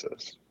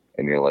racist.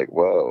 And you're like,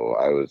 whoa,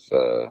 I was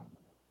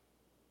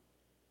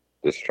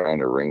just trying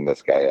to ring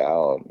this guy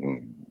out,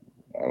 and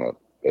I'm a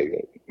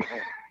bigot.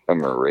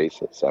 I'm a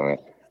racist. I mean,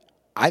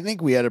 I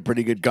think we had a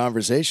pretty good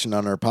conversation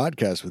on our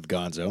podcast with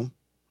Gonzo.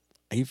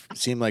 He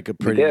seemed like a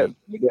we did.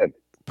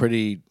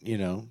 pretty,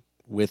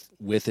 with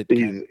it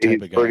He's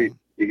type of guy.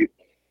 pretty.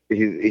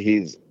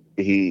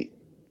 He.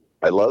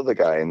 I love the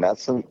guy, and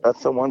that's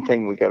the one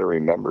thing we got to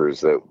remember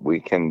is that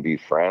we can be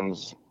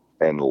friends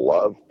and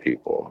love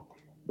people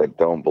that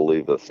don't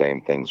believe the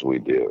same things we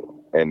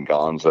do. And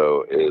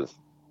Gonzo is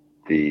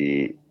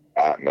the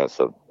atmos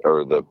of,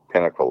 or the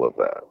pinnacle of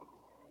that.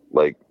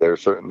 Like, there are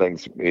certain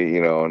things,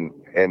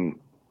 and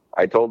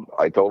I told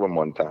him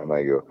one time,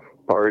 I go,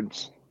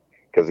 Pards,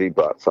 because he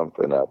brought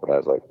something up, and I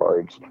was like,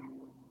 Pards,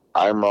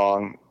 I'm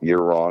wrong,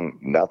 you're wrong,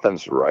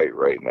 nothing's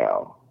right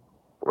now.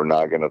 We're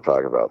not going to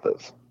talk about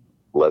this.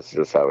 Let's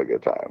just have a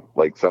good time.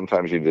 Like,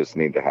 sometimes you just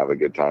need to have a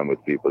good time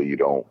with people you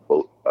don't,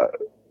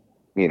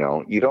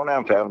 you don't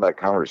have to have that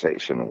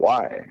conversation.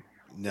 Why?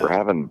 No. We're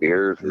having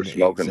beers, we're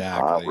smoking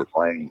pot, we're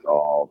playing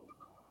golf,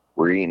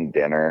 we're eating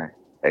dinner,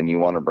 and you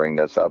want to bring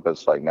this up.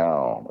 It's like,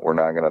 no, we're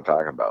not going to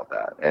talk about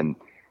that. And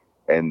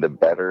the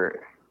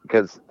better,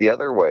 because the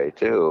other way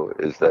too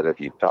is that if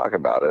you talk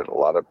about it, a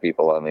lot of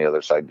people on the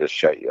other side just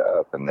shut you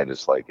up, and they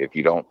just like, if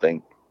you don't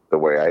think the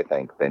way I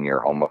think, then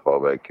you're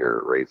homophobic,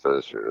 you're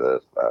racist, you're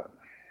this, that.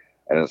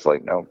 And it's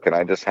like, no, can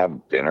I just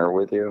have dinner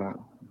with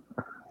you?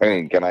 I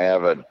mean, can I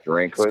have a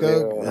drink with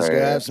you? Let's go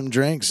have some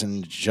drinks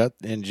and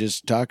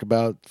just talk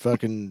about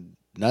fucking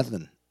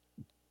nothing.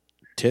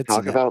 Tits,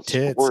 sports.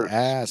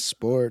 ass,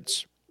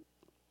 sports.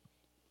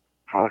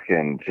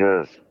 Fucking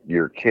just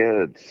your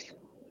kids.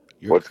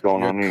 What's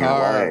going on in your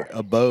life?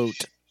 A boat,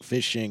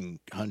 fishing,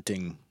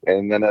 hunting.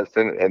 And then as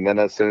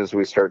soon as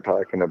we start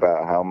talking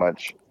about how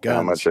much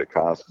it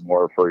costs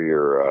more for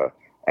your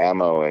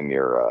ammo and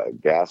your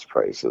gas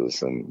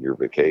prices and your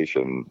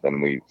vacation,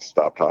 then we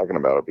stop talking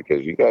about it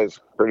because you guys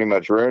pretty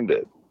much ruined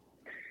it.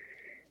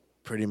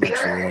 Pretty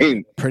much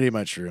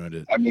ruined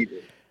it. I mean,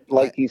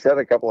 like you said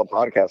a couple of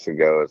podcasts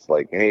ago, it's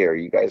like, hey, are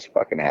you guys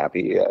fucking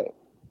happy yet?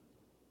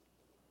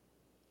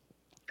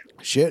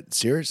 Shit,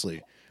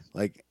 seriously.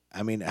 Like,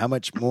 I mean, how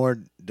much more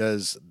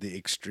does the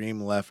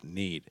extreme left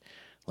need?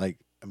 Like,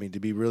 I mean,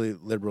 to be really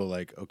liberal,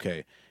 like,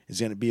 okay,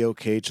 is it going to be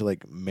okay to,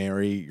 like,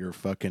 marry your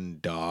fucking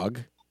dog?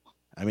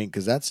 I mean,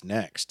 because that's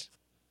next.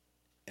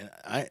 And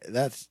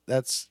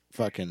that's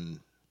fucking,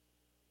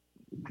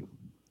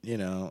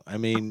 I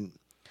mean,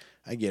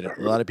 I get it.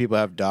 A lot of people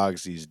have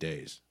dogs these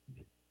days,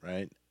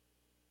 right?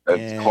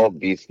 It's called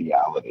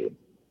bestiality.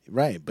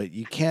 Right, but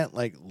you can't,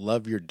 like,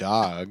 love your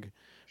dog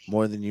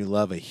more than you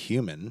love a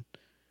human,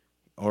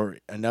 or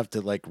enough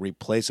to, like,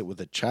 replace it with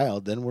a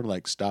child. Then we're,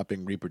 like,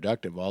 stopping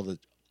reproductive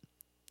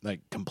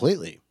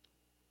completely.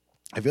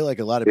 I feel like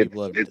a lot of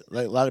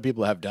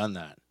people have done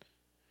that.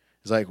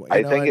 It's like,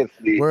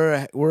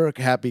 we're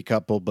a happy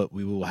couple, but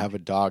we will have a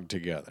dog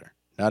together,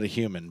 not a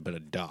human, but a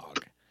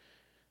dog.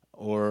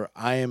 Or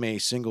I am a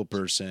single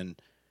person,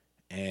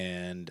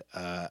 and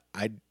I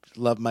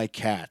love my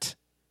cat,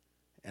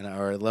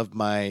 or I love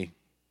my,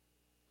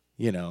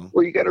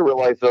 Well, you got to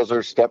realize those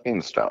are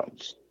stepping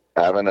stones.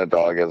 Having a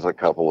dog as a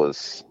couple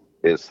is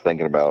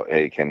thinking about,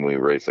 hey, can we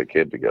raise a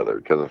kid together?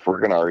 Because if we're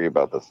going to argue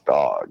about this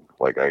dog,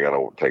 like, I got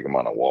to take him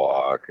on a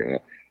walk, and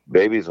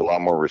baby's a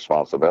lot more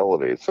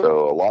responsibility.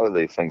 So a lot of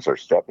these things are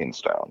stepping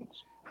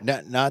stones.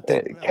 Not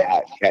that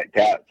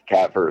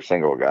cat for a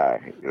single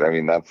guy. I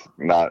mean, that's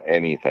not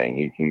anything.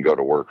 He can go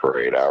to work for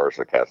 8 hours.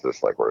 The cat's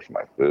just like, where's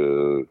my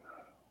food?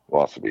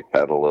 Wants to be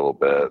fed a little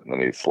bit, and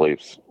then he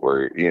sleeps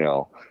where,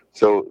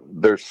 So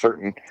there's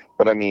certain,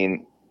 but I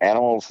mean,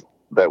 animals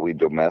that we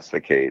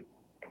domesticate,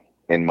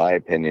 in my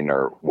opinion,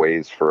 are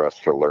ways for us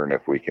to learn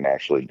if we can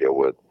actually deal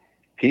with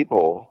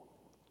people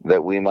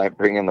that we might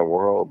bring in the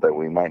world that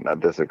we might not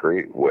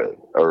disagree with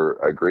or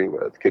agree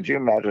with. Could you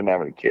imagine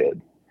having a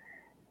kid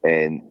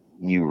and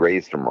you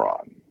raised him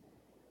wrong,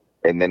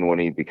 and then when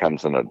he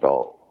becomes an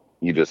adult,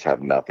 you just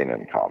have nothing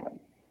in common?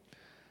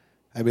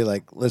 I'd be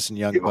like, listen,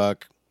 young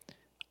buck,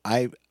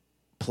 I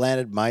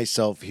planted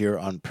myself here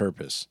on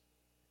purpose,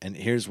 and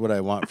here's what I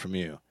want from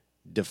you.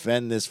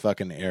 Defend this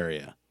fucking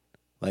area.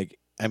 Like,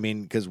 I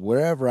mean, because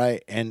wherever I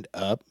end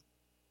up,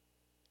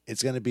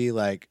 it's going to be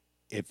like,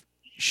 if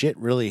shit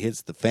really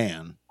hits the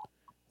fan,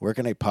 where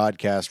can I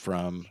podcast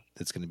from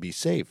that's going to be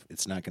safe?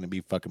 It's not going to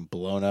be fucking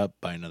blown up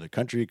by another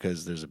country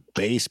because there's a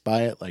base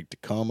by it, like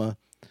Tacoma.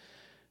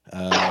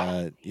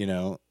 Not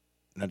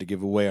to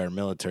give away our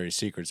military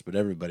secrets, but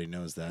everybody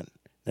knows that.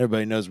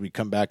 Everybody knows we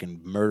come back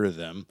and murder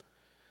them.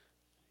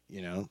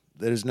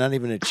 There's not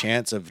even a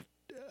chance of,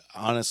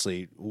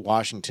 honestly,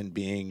 Washington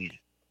being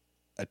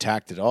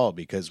attacked at all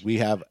because we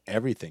have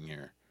everything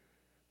here.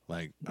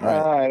 Like, all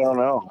right. I don't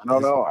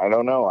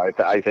know.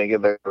 I think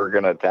if they were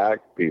going to attack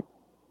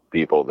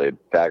people, they'd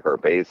attack our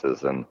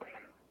bases, and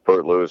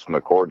Fort Lewis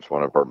McChord's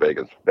one of our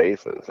biggest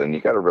bases, and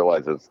you got to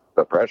realize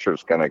the pressure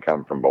is going to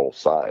come from both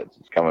sides.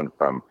 It's coming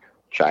from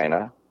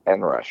China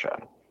and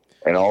Russia,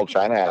 and all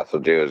China has to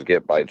do is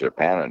get by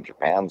Japan, and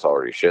Japan's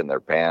already shitting their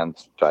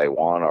pants.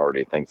 Taiwan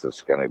already thinks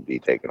it's going to be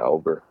taken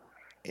over.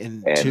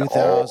 In And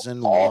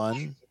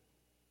 2001,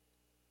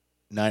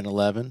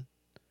 9/11,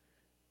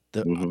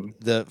 Mm-hmm.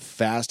 the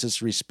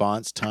fastest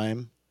response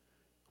time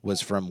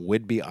was from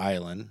Whidbey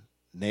Island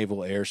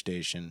Naval Air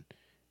Station,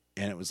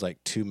 and it was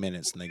like 2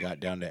 minutes, and they got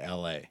down to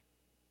L.A.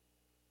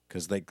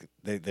 because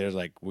they're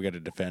like, we got to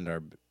defend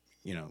our,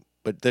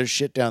 but there's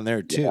shit down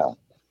there too.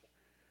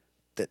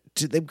 Yeah.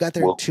 They've got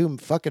there in 2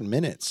 fucking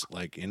minutes,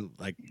 like in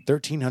like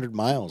 1,300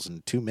 miles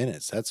in 2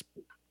 minutes. That's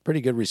pretty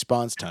good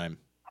response time.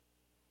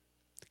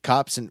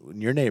 Cops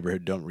in your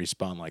neighborhood don't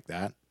respond like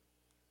that.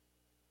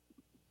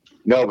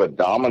 No, but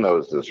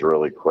Domino's is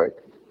really quick.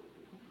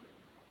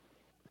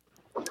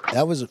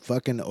 That was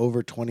fucking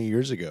over 20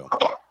 years ago.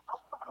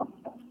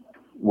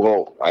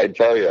 Well, I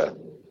tell you,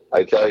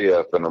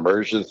 if an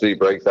emergency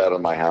breaks out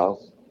of my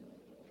house,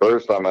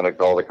 first I'm going to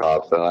call the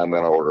cops, and I'm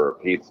going to order a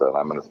pizza, and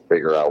I'm going to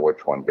figure out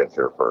which one gets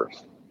here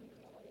first.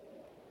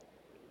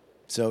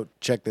 So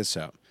check this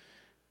out.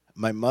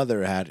 My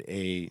mother had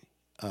a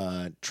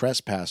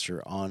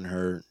trespasser on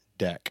her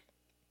deck.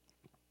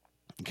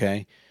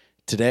 Okay?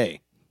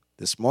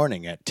 This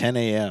morning at 10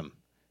 a.m.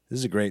 This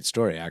is a great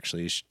story,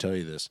 actually. I should tell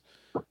you this.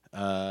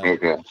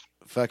 Okay.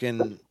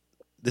 Fucking,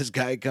 this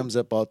guy comes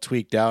up all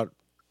tweaked out,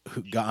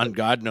 on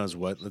God knows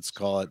what. Let's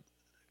call it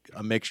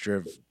a mixture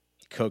of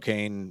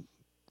cocaine,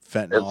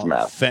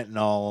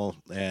 fentanyl,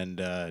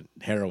 and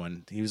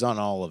heroin. He was on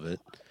all of it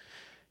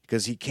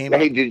because he came.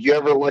 Hey, did you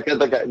ever look at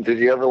the guy? Did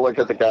you ever look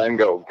at the guy and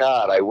go,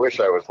 "God, I wish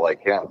I was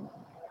like him"?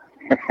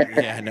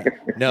 Yeah,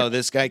 no.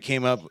 This guy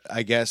came up,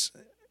 I guess,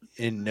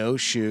 in no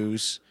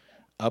shoes,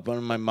 up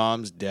on my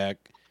mom's deck.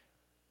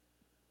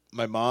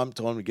 My mom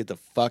told him to get the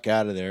fuck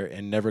out of there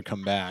and never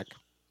come back.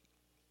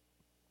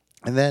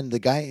 And then the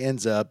guy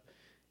ends up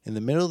in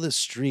the middle of the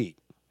street,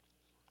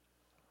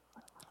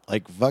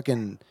 like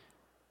fucking.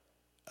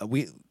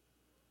 What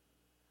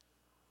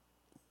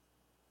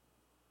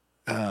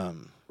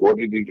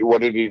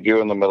did he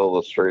do in the middle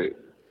of the street?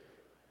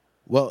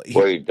 Well,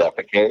 What, did he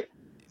defecate?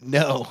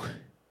 No.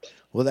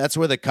 Well, that's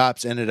where the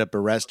cops ended up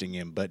arresting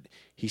him, but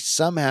he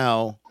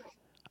somehow,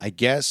 I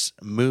guess,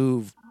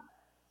 moved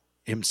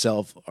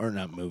himself.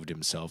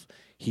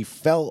 He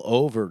fell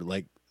over.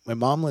 Like, my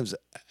mom lives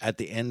at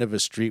the end of a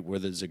street where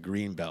there's a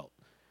green belt.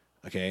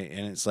 Okay.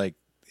 And it's like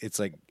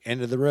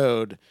end of the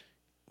road.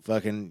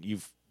 Fucking, you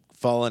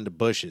fall into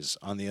bushes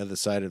on the other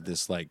side of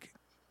this like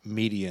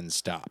median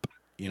stop,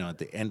 at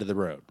the end of the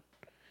road.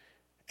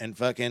 And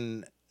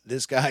fucking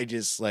this guy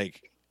just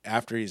like,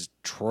 after he's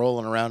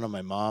trolling around on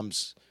my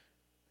mom's,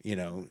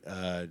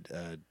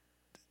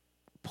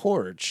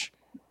 porch.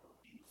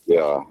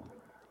 Yeah.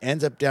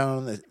 Ends up down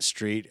on the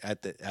street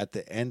at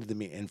the end of the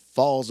meet and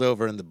falls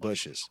over in the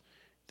bushes.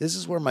 This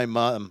is where my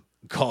mom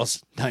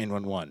calls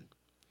 911.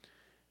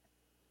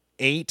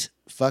 8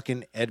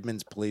 fucking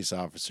Edmonds police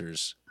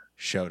officers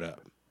showed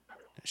up.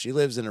 She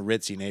lives in a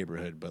ritzy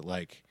neighborhood, but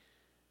like,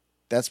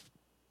 that's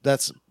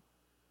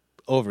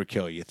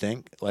overkill. You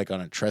think, like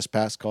on a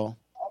trespass call?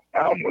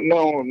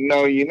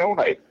 No. You know what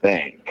I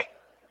think?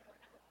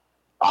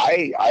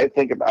 I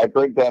think I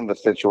break down the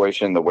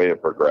situation the way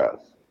it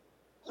progressed.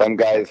 Some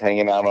guy's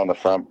hanging out on the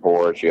front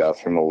porch. You ask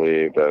him to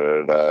leave.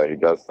 He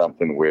does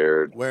something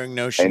weird. Wearing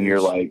no shoes. And you're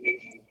like,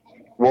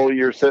 well,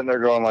 you're sitting there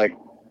going like,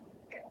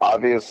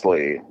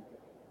 obviously,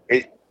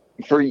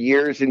 for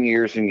years and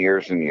years and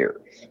years and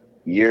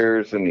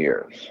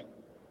years,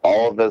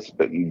 all of this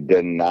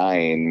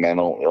denying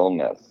mental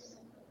illness.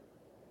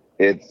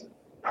 It's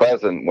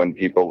present when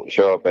people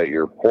show up at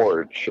your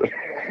porch,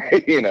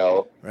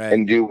 right.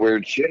 and do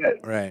weird shit.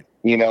 Right.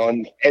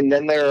 And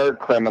then there are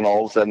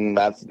criminals, and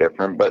that's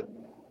different. But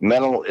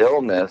mental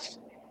illness,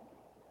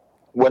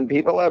 when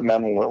people have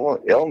mental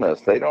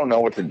illness, they don't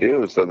know what to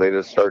do. So they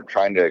just start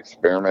trying to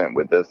experiment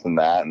with this and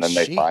that. And then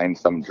they find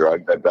some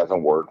drug that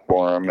doesn't work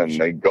for them, and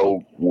they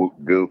go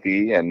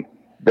goofy. And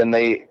then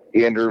they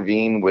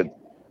intervene with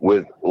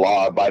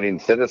law-abiding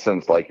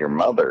citizens like your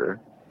mother.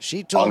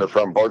 She told on the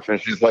front porch,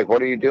 and she's like,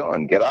 "What are you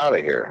doing? Get out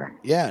of here!"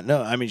 Yeah,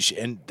 no, I mean,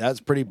 and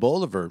that's pretty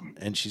bold of her,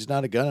 and she's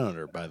not a gun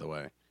owner, by the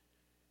way.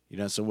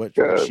 So what's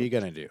she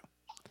gonna do?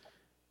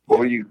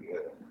 Well,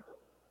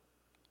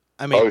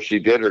 she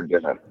did or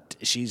didn't?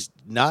 She's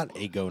not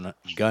a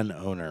gun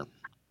owner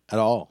at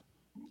all.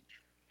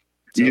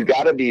 So, you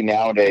got to be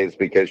nowadays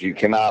because you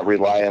cannot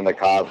rely on the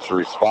cops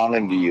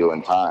responding to you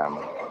in time.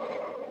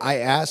 I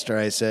asked her.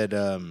 I said,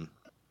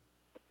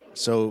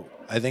 "So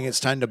I think it's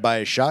time to buy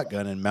a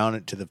shotgun and mount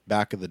it to the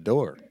back of the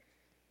door."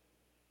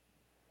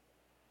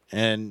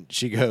 And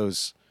she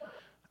goes,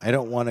 "I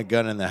don't want a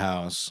gun in the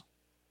house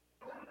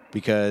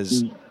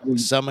because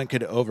someone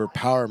could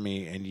overpower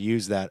me and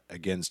use that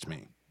against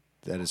me."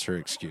 That is her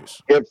excuse.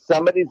 If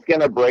somebody's going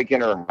to break in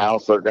her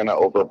house, they're going to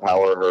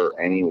overpower her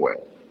anyway.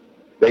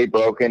 They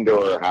broke into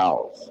her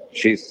house.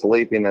 She's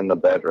sleeping in the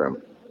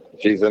bedroom.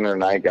 She's in her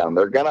nightgown.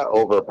 They're going to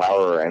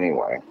overpower her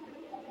anyway.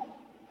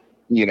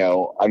 You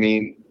know, I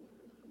mean,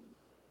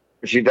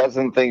 she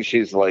doesn't think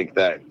she's like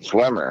that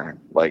swimmer,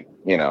 like,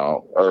 you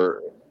know,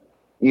 or,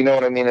 you know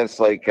what I mean? It's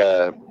like,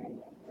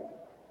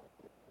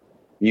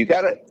 you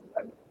got to,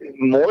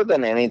 more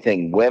than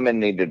anything, women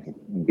need to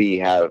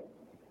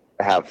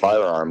have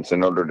firearms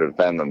in order to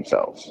defend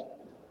themselves.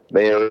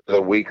 They are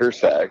the weaker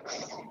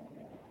sex,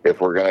 if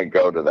we're going to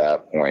go to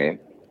that point,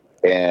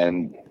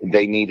 and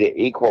they need an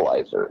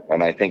equalizer.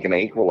 And I think an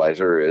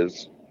equalizer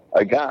is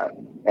a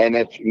gun. And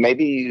it's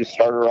maybe you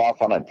start her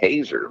off on a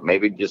taser,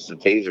 maybe just a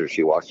taser.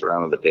 She walks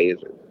around with a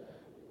taser.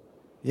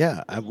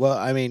 Yeah. Well,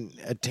 I mean,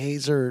 a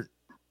taser.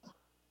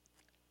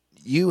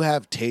 You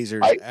have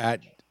tasers at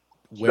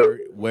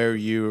where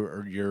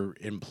you're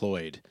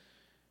employed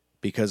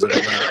because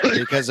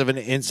of an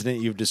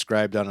incident you've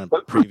described on a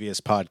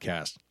previous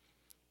podcast.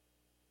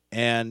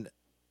 And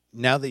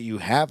now that you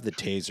have the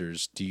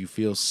tasers, do you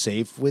feel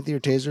safe with your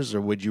tasers, or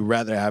would you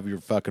rather have your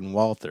fucking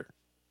Walther?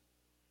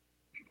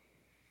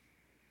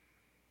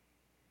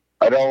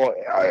 I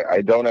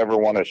don't ever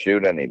want to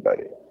shoot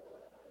anybody.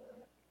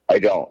 I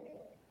don't.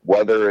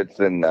 Whether it's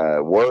in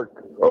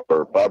work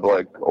or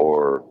public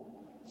or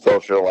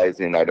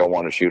socializing, I don't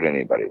want to shoot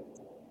anybody.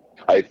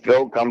 I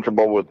feel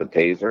comfortable with the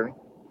taser.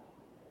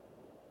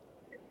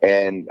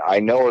 And I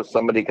know if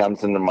somebody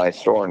comes into my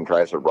store and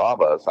tries to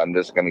rob us, I'm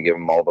just going to give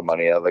them all the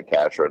money out of the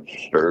cash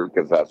register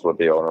because that's what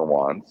the owner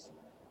wants.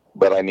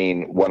 But I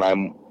mean, when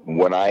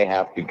I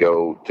have to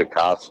go to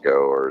Costco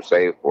or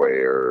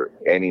Safeway or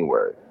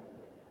anywhere,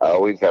 I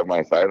always have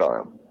my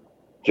sidearm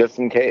just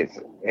in case.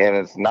 And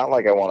it's not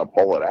like I want to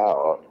pull it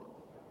out.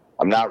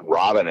 I'm not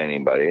robbing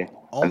anybody.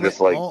 I'm just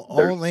like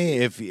only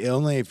if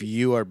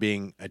you are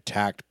being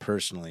attacked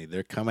personally.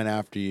 They're coming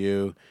after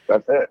you.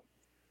 That's it.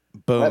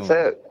 Boom. That's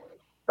it.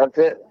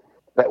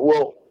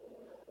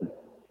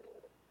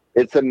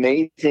 It's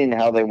amazing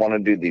how they want to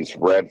do these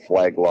red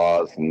flag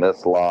laws and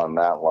this law and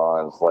that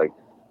law. It's like,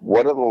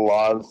 what are the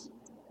laws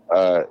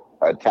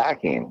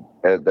attacking?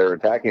 They're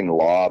attacking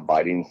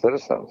law-abiding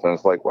citizens. And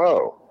it's like,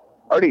 whoa,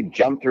 I already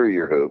jumped through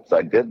your hoops.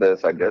 I did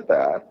this. I did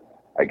that.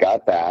 I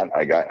got that.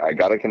 I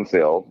got it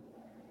concealed.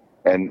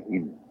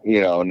 And,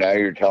 you know, now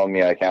you're telling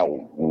me I can't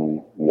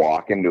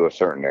walk into a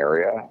certain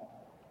area?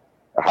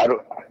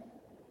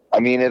 I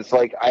mean, it's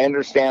like, I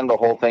understand the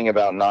whole thing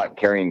about not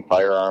carrying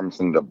firearms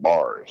into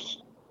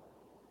bars.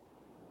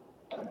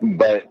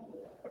 But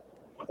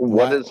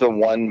what is the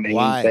one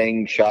main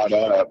thing shot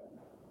up?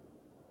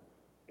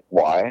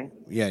 Why?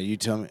 Yeah, you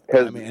tell me.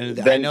 I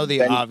mean, I know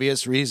the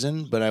obvious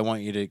reason, but I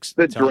want you to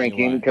the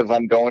drinking, because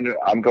I'm going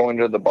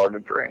to the bar to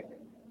drink.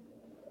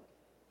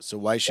 So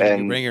why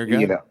shouldn't you bring your gun?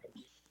 You know,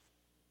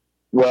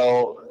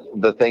 well,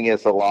 the thing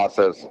is, the law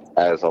says,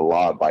 as a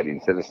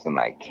law-abiding citizen,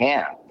 I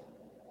can't,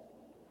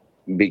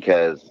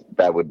 because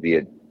that would be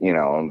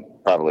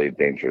probably a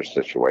dangerous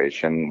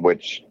situation,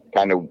 which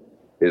kind of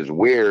is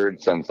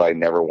weird since I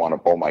never want to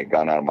pull my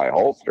gun out of my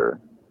holster.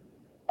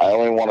 I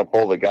only want to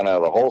pull the gun out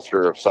of the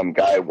holster if some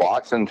guy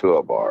walks into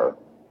a bar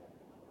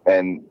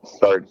and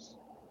starts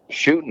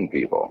shooting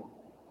people.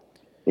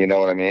 You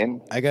know what I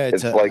mean? I gotta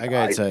tell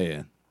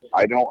you.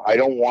 I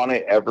don't want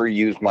to ever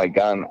use my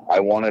gun. I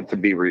want it to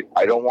be.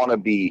 I don't want to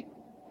be.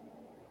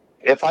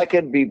 If I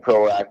could be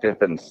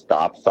proactive and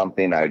stop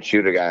something, I'd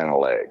shoot a guy in the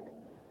leg.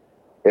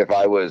 If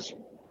I was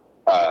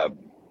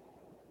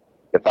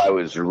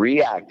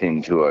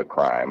reacting to a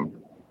crime,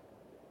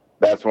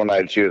 that's when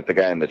I'd shoot at the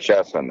guy in the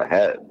chest and the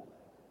head.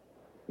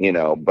 You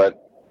know,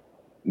 but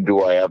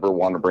do I ever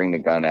want to bring the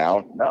gun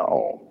out?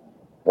 No.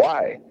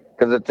 Why?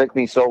 Because it took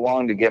me so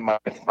long to get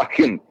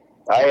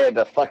I had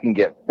to fucking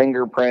get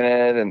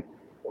fingerprinted, and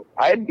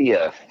I'd be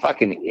a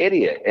fucking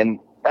idiot. And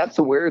that's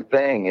the weird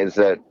thing, is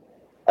that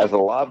as a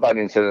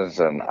law-abiding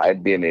citizen,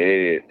 I'd be an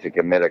idiot to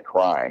commit a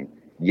crime.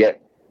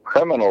 Yet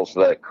criminals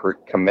that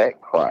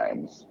commit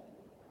crimes,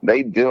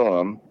 they do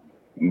them,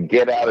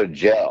 get out of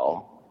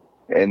jail,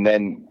 and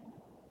then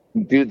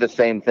do the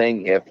same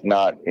thing, if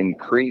not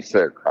increase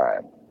their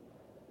crime.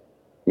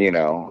 You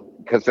know,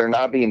 because they're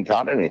not being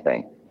taught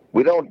anything.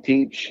 We don't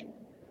teach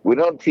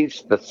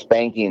the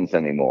spankings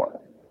anymore,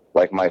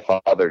 like my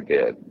father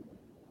did.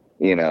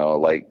 You know,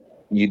 like,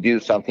 you do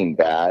something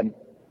bad,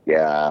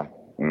 I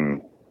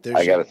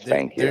gotta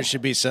spank you. There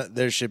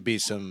should be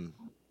some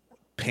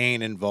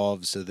pain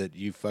involved so that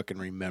you fucking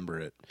remember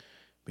it.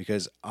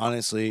 Because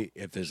honestly,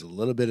 if there's a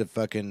little bit of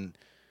fucking,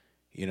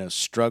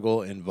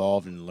 struggle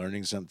involved in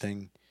learning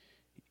something,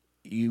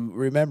 you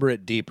remember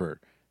it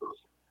deeper.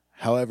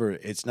 However,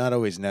 it's not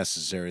always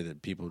necessary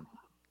that people,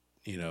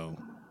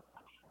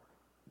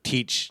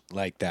 teach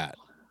like that.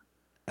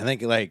 I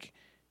think, like,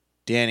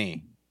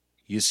 Danny,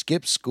 you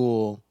skipped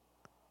school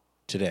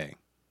today.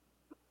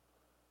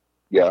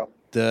 Yeah.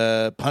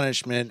 The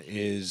punishment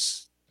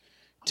is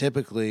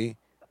typically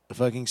a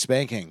fucking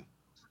spanking.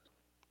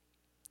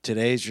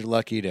 Today's your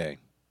lucky day.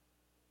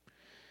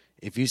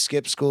 If you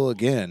skip school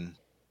again,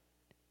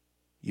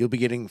 you'll be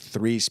getting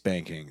 3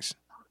 spankings.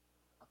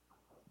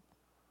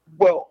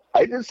 Well,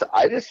 I just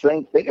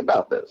think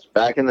about this.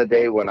 Back in the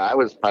day when I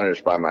was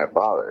punished by my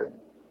father,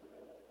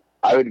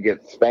 I would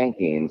get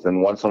spankings,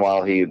 and once in a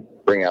while he'd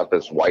bring out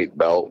this white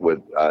belt with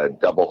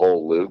double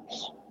hole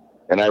loops.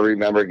 And I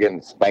remember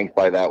getting spanked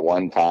by that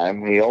one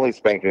time. He only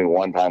spanked me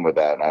one time with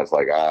that, and I was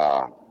like,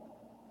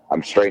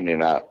 I'm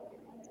straightening up.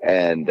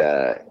 And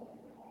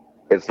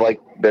it's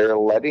like they're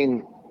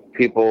letting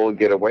people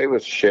get away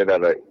with shit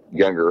at a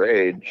younger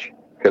age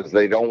because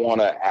they don't want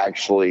to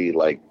actually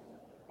like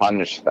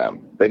punish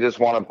them. They just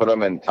want to put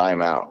them in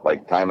timeout.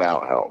 Like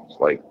timeout helps.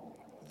 Like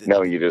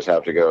no, you just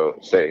have to go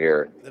sit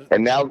here.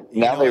 And now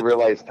they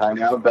realize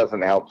timeout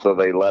doesn't help, so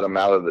they let them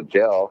out of the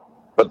jail.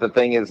 But the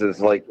thing is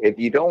like if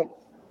you don't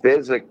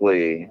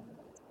physically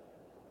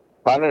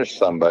punish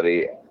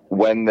somebody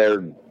when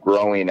they're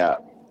growing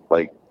up,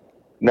 like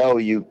no,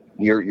 you're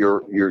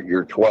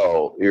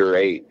 12, you're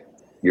 8,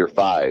 you're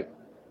 5.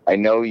 I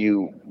know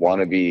you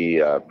want to be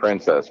a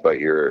princess, but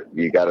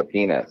you got a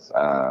penis.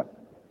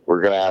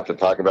 We're gonna have to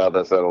talk about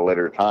this at a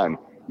later time.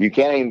 You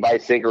can't even buy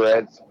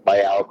cigarettes,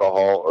 buy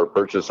alcohol, or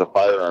purchase a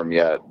firearm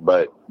yet,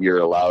 but you're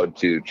allowed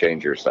to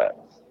change your sex.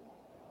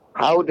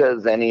 How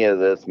does any of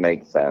this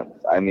make sense?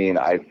 I mean,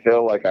 I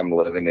feel like I'm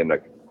living in a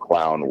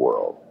clown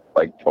world,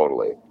 like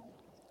totally.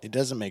 It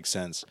doesn't make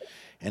sense.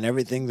 And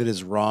everything that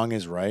is wrong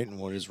is right, and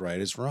what is right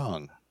is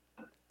wrong.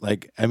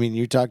 Like, I mean,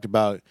 you talked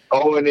about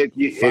and if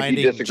you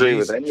disagree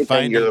with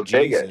anything, you're a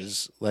bigot.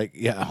 Jesus. Like,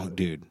 yeah,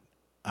 dude,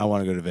 I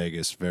want to go to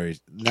Vegas.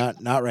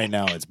 Not right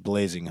now. It's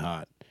blazing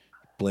hot.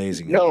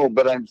 No,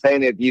 but I'm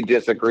saying if you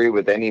disagree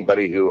with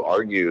anybody who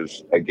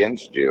argues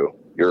against you,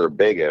 you're a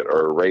bigot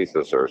or a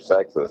racist or a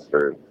sexist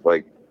or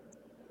like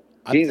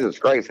Jesus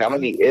Christ, how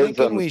many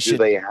isms do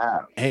they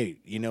have? Hey,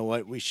 you know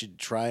what we should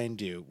try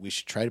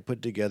to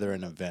put together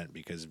an event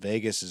because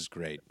Vegas is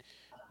great.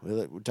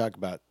 Let's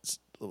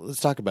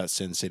talk about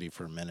Sin City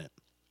for a minute.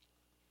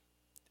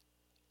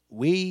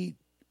 We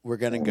were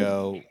going to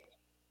go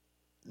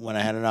when I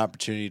had an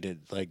opportunity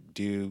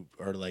to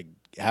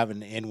have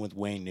an in with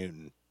Wayne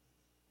Newton.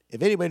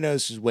 If anybody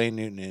knows who Wayne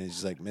Newton is,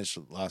 he's like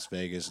Mr. Las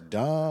Vegas,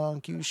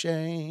 Donkey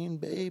Shane,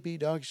 baby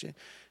Donkey Shane.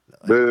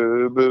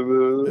 Boo, boo,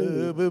 boo.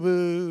 Boo, boo,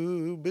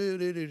 boo. Boo,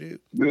 doo, doo, doo.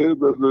 Boo,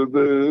 boo, boo,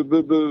 boo,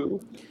 boo,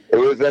 boo. It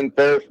was in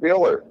Ferris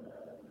Bueller.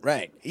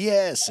 Right.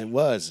 Yes, it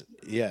was.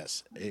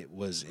 Yes, it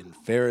was in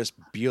Ferris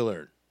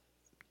Bueller.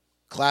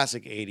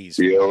 Classic 80s.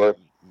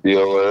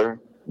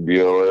 Bueller.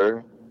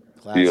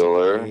 Classic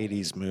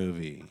 80s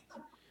movie.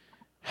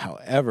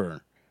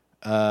 However,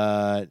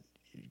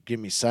 get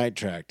me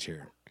sidetracked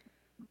here.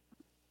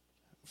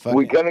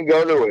 We're gonna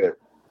go to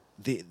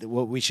it.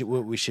 What we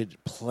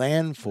should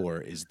plan for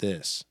is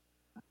this.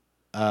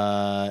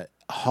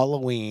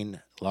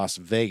 Halloween, Las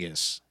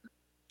Vegas.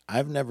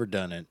 I've never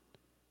done it.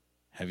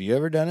 Have you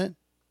ever done it?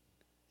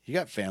 You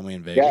got family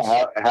in Vegas.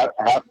 Yeah,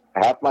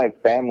 half my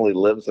family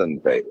lives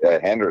in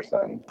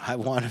Henderson. I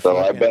want to. So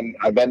I've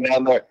been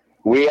down there.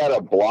 We had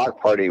a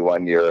block party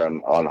one year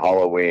on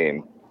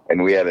Halloween,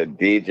 and we had a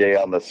DJ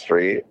on the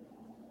street,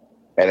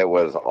 and it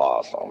was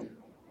awesome.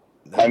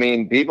 I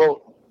mean, you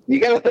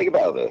got to think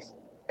about this.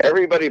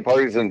 Everybody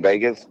parties in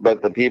Vegas,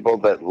 but the people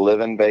that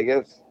live in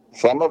Vegas,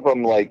 some of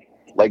them like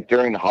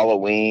during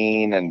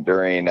Halloween and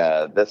during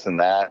this and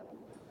that,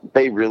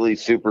 they really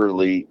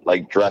superly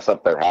like dress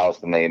up their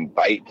house and they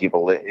invite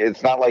people.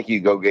 It's not like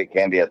you go get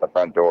candy at the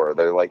front door.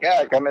 They're like,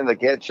 yeah, come in the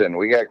kitchen.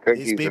 We got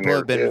cookies. These people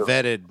have been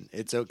vetted.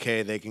 It's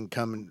okay. They can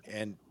come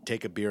and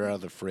take a beer out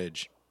of the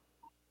fridge.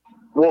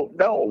 Well,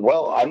 no.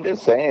 Well, I'm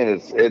just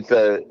saying it's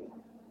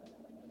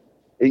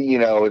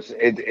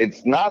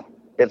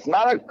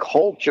not a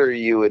culture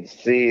you would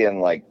see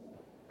in like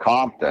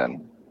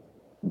Compton,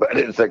 but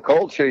it's a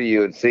culture you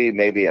would see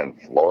maybe in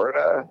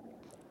Florida.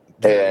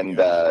 And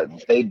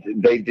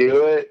they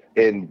do it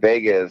in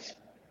Vegas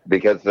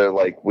because they're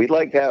like, we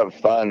like to have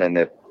fun, and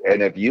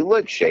if you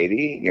look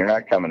shady, you're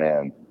not coming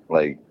in.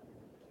 Like,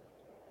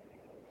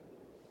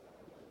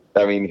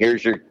 I mean,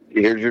 here's your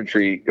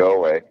treat,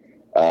 go away.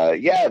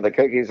 Yeah, the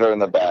cookies are in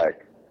the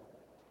back.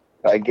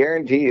 I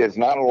guarantee you, it's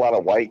not a lot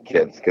of white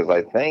kids because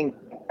I think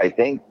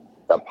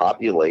the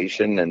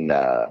population in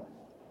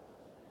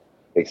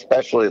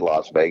especially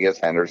Las Vegas,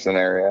 Henderson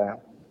area.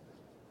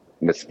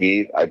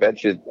 Mesquite, I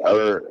bet you,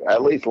 or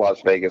at least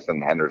Las Vegas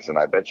and Henderson,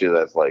 I bet you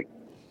that's like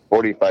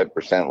 45%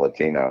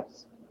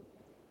 Latinos.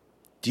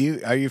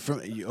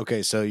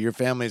 Okay, so your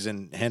family's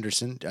in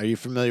Henderson. Are you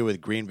familiar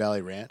with Green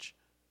Valley Ranch?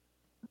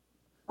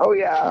 Oh,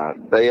 yeah.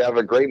 They have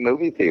a great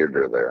movie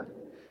theater there.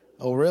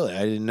 Oh, really?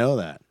 I didn't know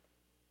that.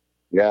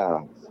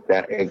 Yeah.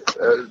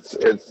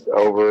 It's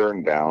over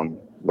and down,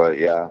 but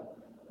yeah.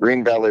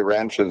 Green Valley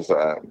Ranch is,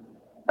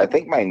 I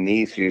think my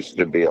niece used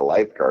to be a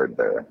lifeguard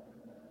there.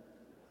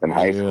 In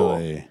high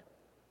school.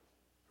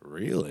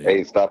 Really?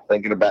 Hey, stop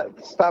thinking about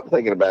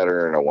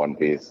her in a one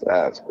piece.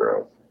 That's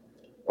gross.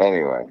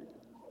 Anyway.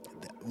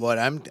 What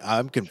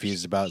I'm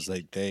confused about is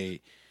like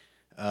they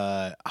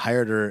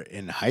hired her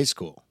in high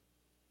school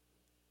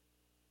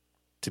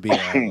to be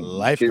a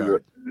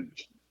lifeguard.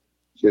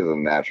 She's a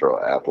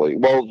natural athlete.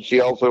 Well, she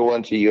also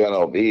went to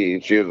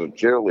UNLV. She was a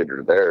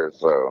cheerleader there,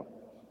 so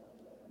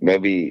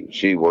Maybe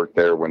she worked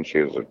there when she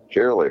was a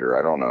cheerleader.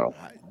 I don't know.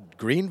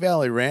 Green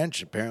Valley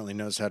Ranch apparently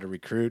knows how to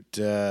recruit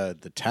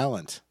the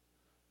talent.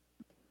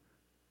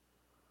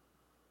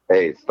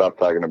 Hey, stop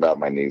talking about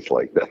my niece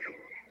like that.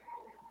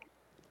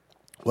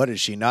 What, is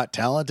she not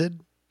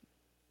talented?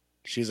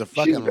 She's a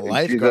fucking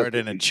lifeguard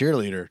and a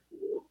cheerleader.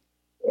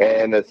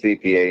 And a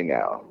CPA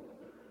now.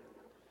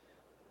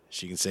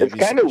 She can save It's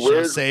kind of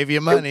weird. Save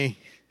you money.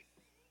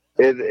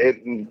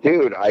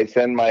 Dude, I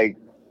send my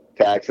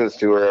taxes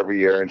to her every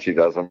year and she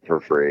does them for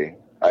free.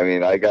 I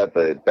mean, I got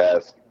the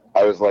best.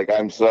 I was like,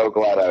 I'm so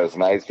glad I was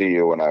nice to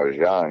you when I was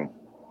young.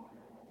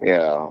 You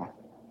know,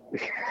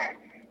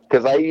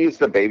 because I used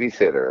to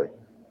babysit her.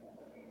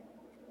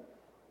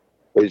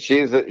 But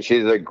she's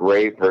a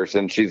great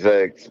person. She's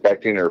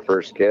expecting her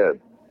first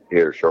kid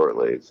here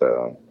shortly.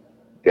 So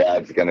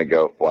Dad's going to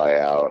go fly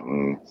out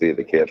and see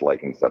the kid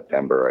like in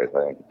September, I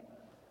think.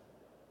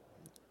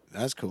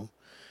 That's cool.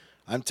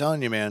 I'm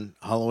telling you, man,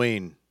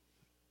 Halloween,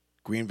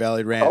 Green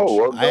Valley Ranch.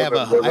 Oh, I have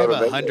a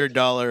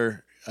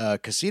 $100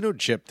 casino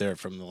chip there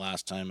from the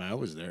last time I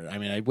was there. I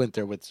mean, I went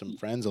there with some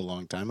friends a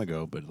long time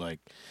ago, but like,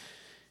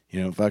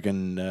 you know,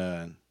 fucking,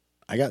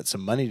 I got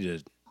some money to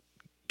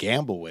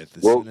gamble with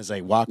as soon as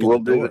I walk in the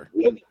door.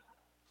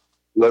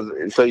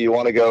 So you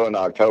want to go in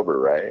October,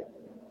 right?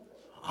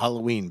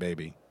 Halloween,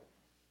 baby.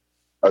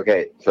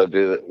 Okay, so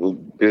do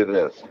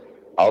this.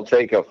 I'll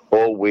take a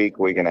full week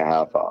and a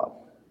half off,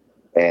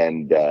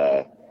 and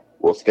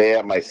we'll stay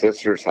at my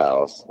sister's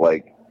house.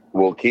 Like,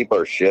 we'll keep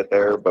our shit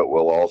there, but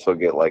we'll also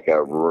get like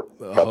a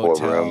couple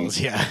of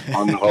rooms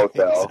on the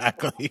hotel.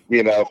 Exactly.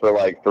 You know, for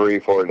like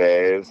 3-4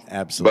 days.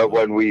 Absolutely. But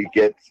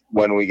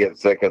when we get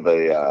sick of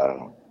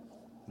the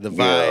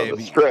vibe,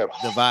 the script,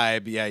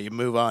 yeah, you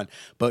move on.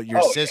 But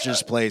your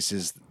sister's place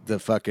is the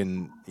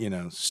fucking, you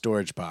know,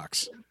 storage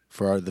box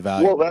for the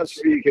value. Well, that's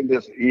where you can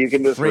just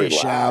free relax.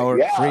 shower,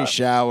 free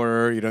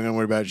shower. You don't gotta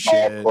worry about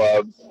shit.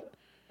 Clubs.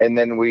 And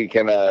then we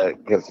can,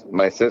 because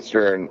my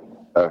sister and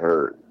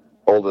her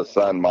oldest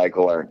son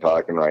Michael aren't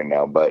talking right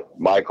now, but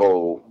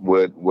Michael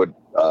would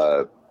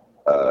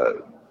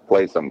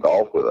play some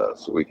golf with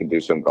us. We can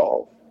do some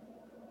golf.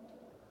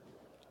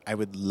 I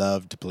would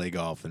love to play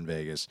golf in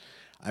Vegas.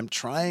 I'm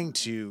trying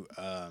to.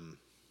 I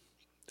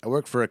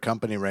work for a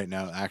company right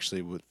now,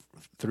 actually,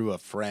 through a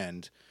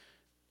friend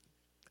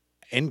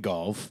in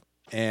golf,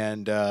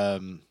 and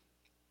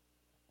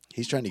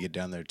he's trying to get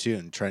down there too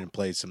and trying to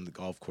play some of the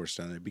golf course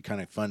down there. It'd be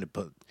kind of fun to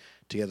put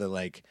together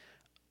like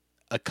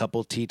a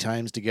couple tee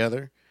times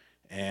together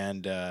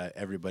and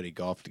everybody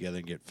golf together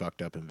and get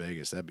fucked up in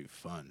Vegas. That'd be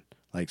fun.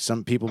 Like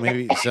some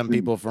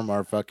people from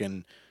our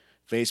fucking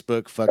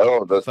Facebook,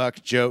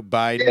 fuck Joe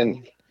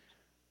Biden.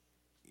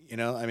 You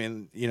know, I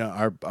mean, you know,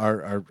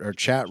 our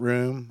chat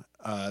room,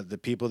 the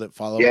people that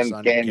follow us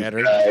on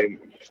Getter, the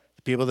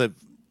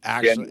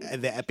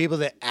people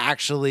that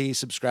actually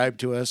subscribe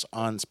to us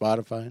on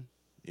Spotify.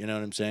 You know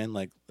what I'm saying?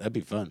 Like, that'd be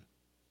fun.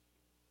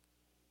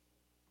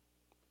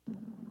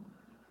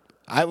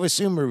 I would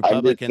assume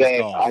Republicans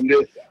golf.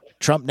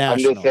 Trump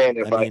national.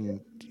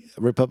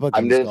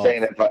 Republicans golf.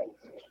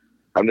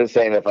 I'm just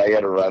saying if I got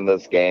to run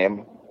this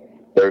game,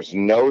 there's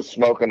no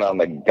smoking on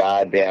the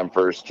goddamn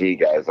first tee,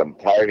 guys. I'm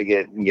tired of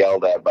getting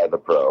yelled at by the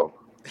pro.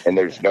 And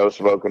there's no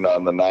smoking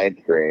on the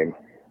ninth green.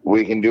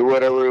 We can do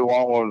whatever we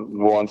want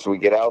once we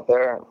get out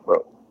there.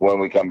 But when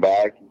we come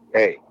back,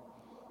 hey.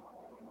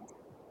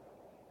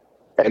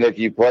 And if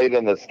you played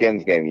in the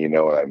Skins game, you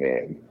know what I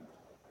mean.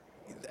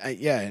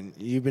 Yeah, and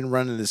you've been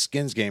running the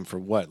Skins game for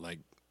what, like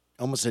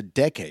almost a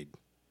decade?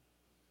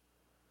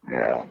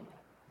 Yeah.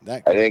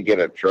 I didn't get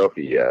a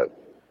trophy yet.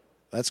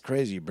 That's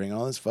crazy. You bring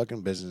all this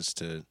fucking business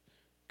to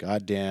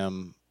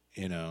goddamn,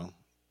 you know,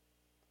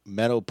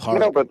 Meadow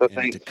Park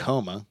in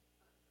Tacoma.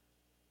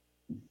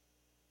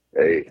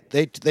 Hey.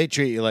 They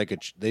treat you like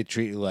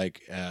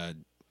a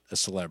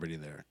celebrity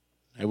there.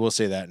 I will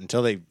say that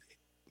until they.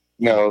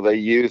 No, they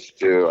used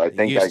to. I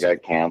think I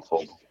got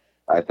canceled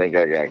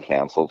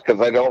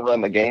because I don't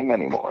run the game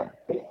anymore.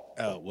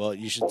 Oh, well,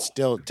 you should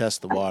still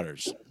test the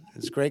waters.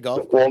 It's a great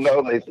golf course.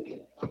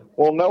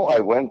 Well, no, I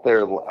went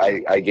there.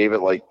 I gave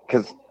it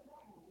because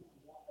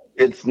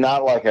it's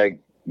not like I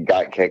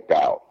got kicked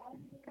out.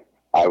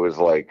 I was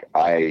like,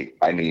 I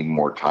need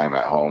more time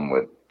at home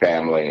with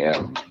family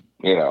and,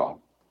 you know.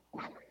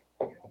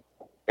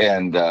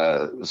 And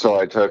so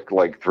I took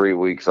like 3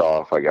 weeks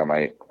off. I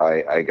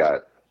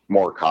got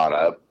more caught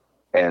up.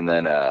 And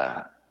then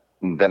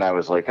I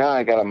was like,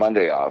 I got a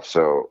Monday off.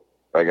 So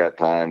I got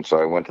time. So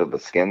I went to the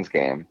Skins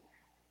game.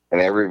 And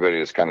everybody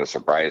was kind of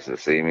surprised to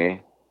see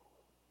me.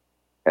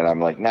 And I'm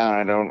like, no,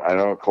 I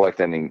don't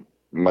collect any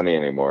money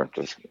anymore.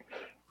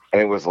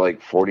 And it was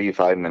like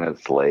 45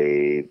 minutes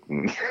late.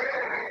 And,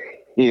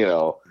 you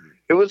know,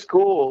 it was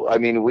cool. I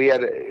mean,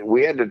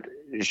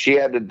 she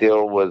had to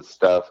deal with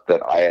stuff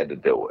that I had to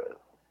deal with.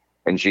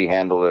 And she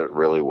handled it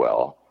really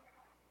well.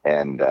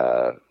 And,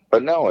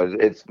 but no,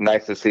 it's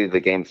nice to see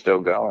the game still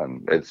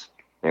going. It's,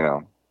 you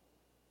know.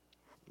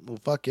 Well,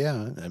 fuck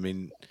yeah. I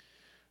mean,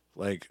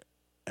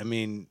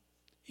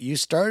 you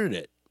started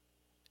it,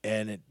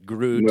 and it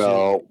grew.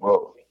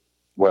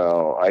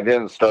 Well, I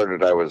didn't start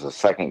it. I was a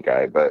second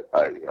guy, but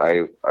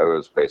I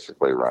was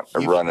basically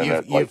running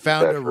it. You Like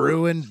found that a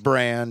ruined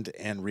brand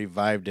and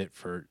revived it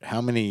for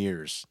how many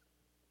years?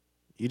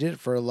 You did it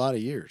for a lot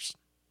of years.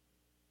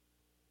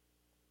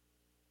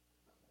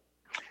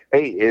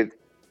 Hey,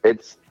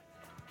 it's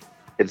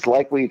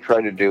like we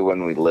try to do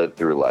when we live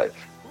through life.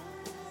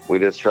 We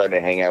just try to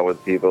hang out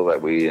with people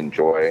that we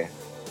enjoy.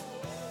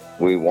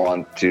 We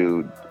want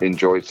to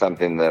enjoy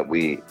something that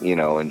we,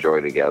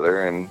 enjoy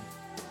together. And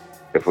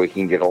if we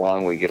can get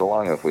along, we get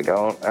along. If we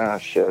don't,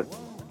 shit.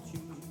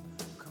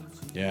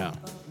 Yeah.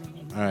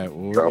 All right.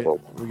 Well,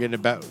 Trouble. we're getting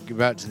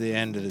about to the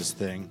end of this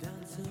thing.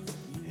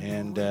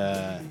 And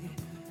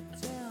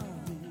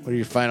what are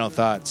your final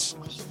thoughts?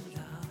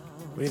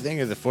 What do you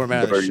think of the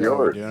format of the What are show?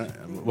 We're yours?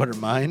 doing? What are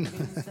mine?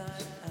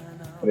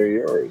 What are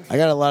yours? I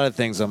got a lot of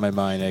things on my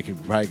mind. I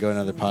could probably go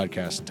another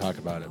podcast and talk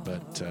about it,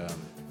 but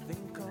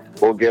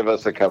We'll give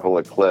us a couple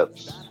of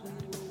clips.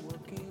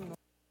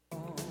 a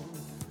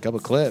couple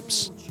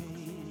clips.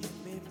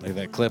 Like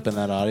that clip in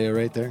that audio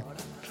right there.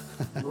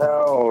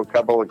 No, a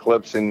couple of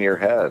clips in your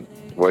head.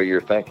 What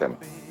you're thinking.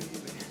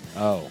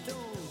 Oh.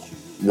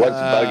 What's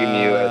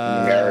bugging you as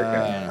an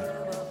American?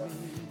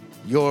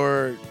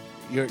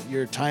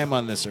 Your time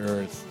on this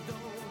earth,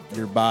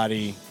 your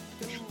body,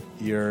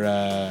 your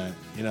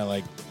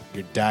like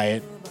your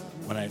diet,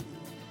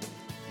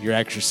 your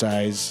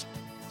exercise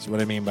is what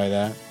I mean by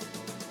that.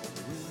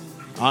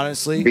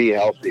 Honestly, Be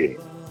healthy.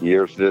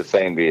 You're just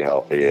saying be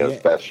healthy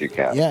as best you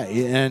can. yeah,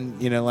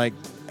 and like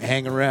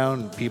hang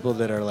around people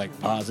that are like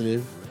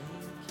positive,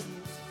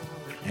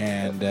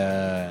 and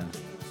I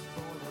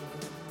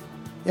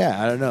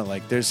don't know,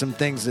 like there's some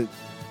things that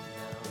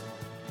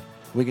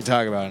we can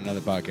talk about in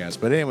another podcast.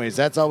 But anyways,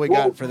 that's all we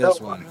got for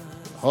this one.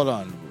 Hold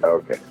on,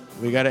 Okay.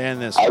 we got to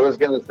end this. I was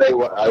gonna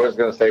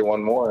say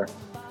one more.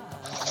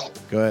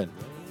 Go ahead.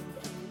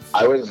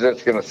 I was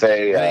just gonna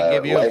say. I didn't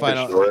give you a life is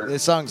final. short.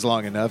 This song's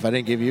long enough. I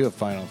didn't give you a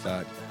final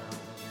thought.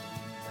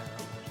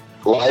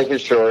 Life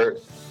is short.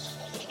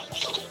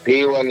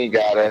 Pee when you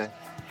gotta.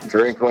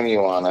 Drink when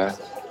you wanna.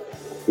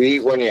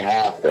 Eat when you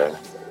have to.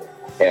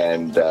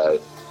 And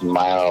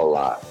smile a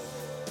lot.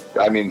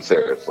 I mean,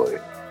 seriously.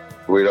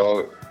 We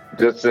don't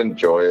just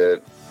enjoy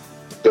it.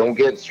 Don't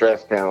get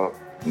stressed out.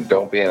 And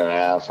don't be an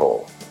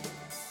asshole.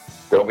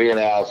 Don't be an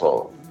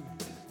asshole.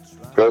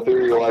 Go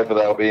through your life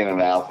without being an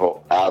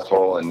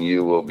asshole, and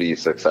you will be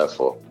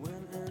successful.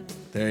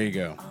 There you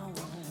go.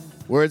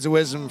 Words of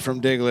wisdom from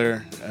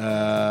Diggler.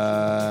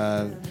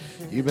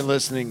 You've been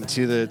listening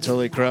to the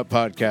Totally Corrupt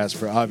podcast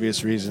for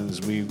obvious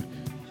reasons. We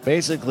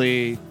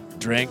basically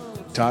drink,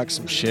 talk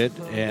some shit,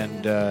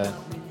 and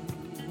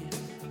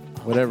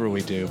whatever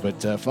we do.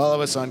 But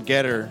follow us on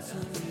Getter.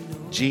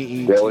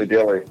 Dilly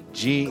dilly.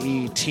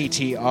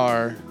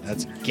 GETTR.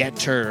 That's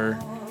Getter.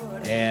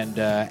 And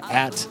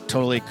at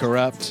Totally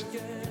Corrupt.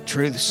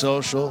 Truth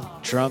Social,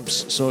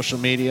 Trump's social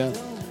media.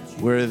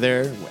 We're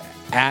there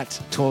at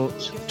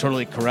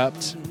Totally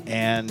Corrupt.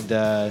 And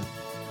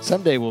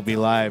someday we'll be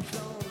live.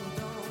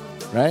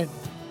 Right?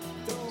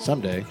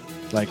 Someday.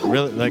 We're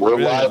really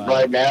live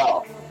right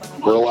now.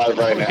 We're live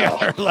right now.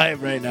 We're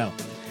live right now.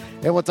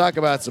 And we'll talk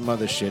about some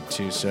other shit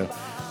too. So,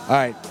 all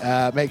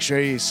right. Make sure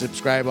you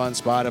subscribe on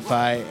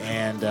Spotify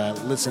and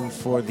listen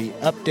for the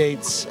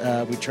updates.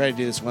 We try to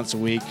do this once a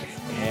week.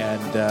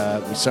 And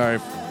we're sorry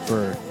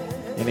for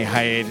any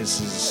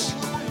hiatuses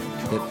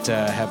that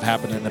have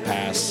happened in the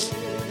past.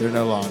 They're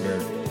no longer.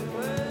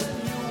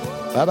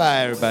 Bye-bye,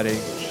 everybody.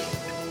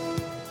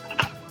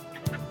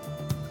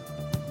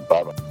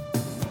 Bye-bye.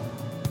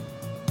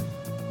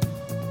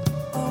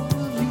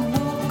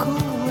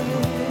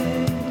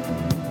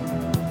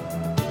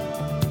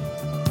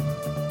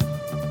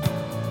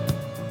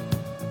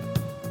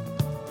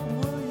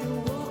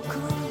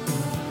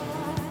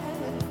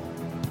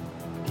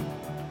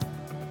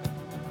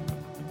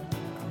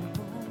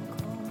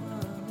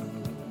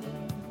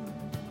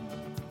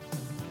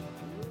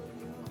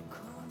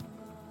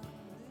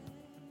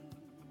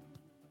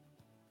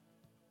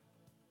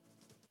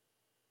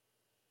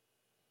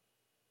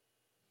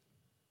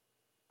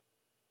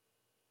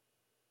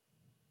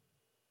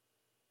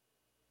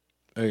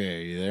 Okay,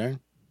 are you there?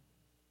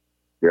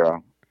 Yeah.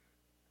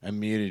 I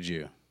muted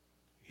you.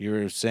 You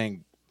were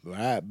saying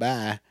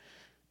bye.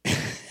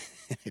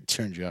 It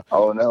turned you off.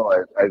 Oh no,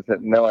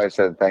 I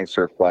said thanks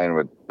for flying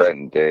with Brett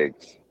and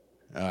Diggs.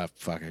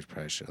 Fuck, I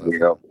probably should have. You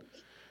know.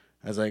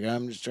 I was like,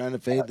 I'm just trying to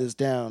fade this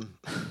down.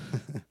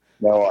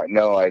 No,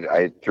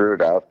 I threw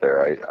it out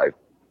there.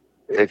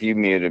 If you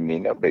muted me,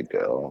 no big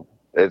deal.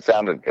 It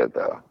sounded good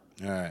though.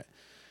 All right.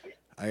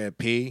 I got to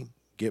pee,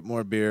 get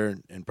more beer,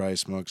 and probably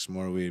smoke some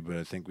more weed, but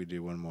I think we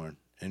do one more.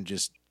 And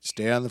just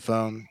stay on the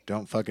phone.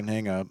 Don't fucking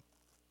hang up.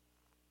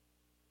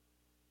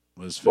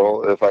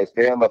 Well, if I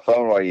stay on the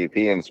phone while you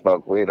pee and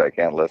smoke weed, I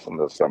can't listen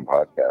to some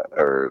podcast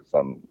or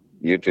some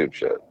YouTube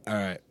shit. All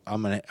right. All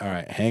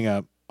right. Hang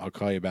up. I'll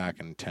call you back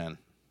in 10.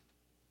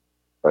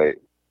 Wait.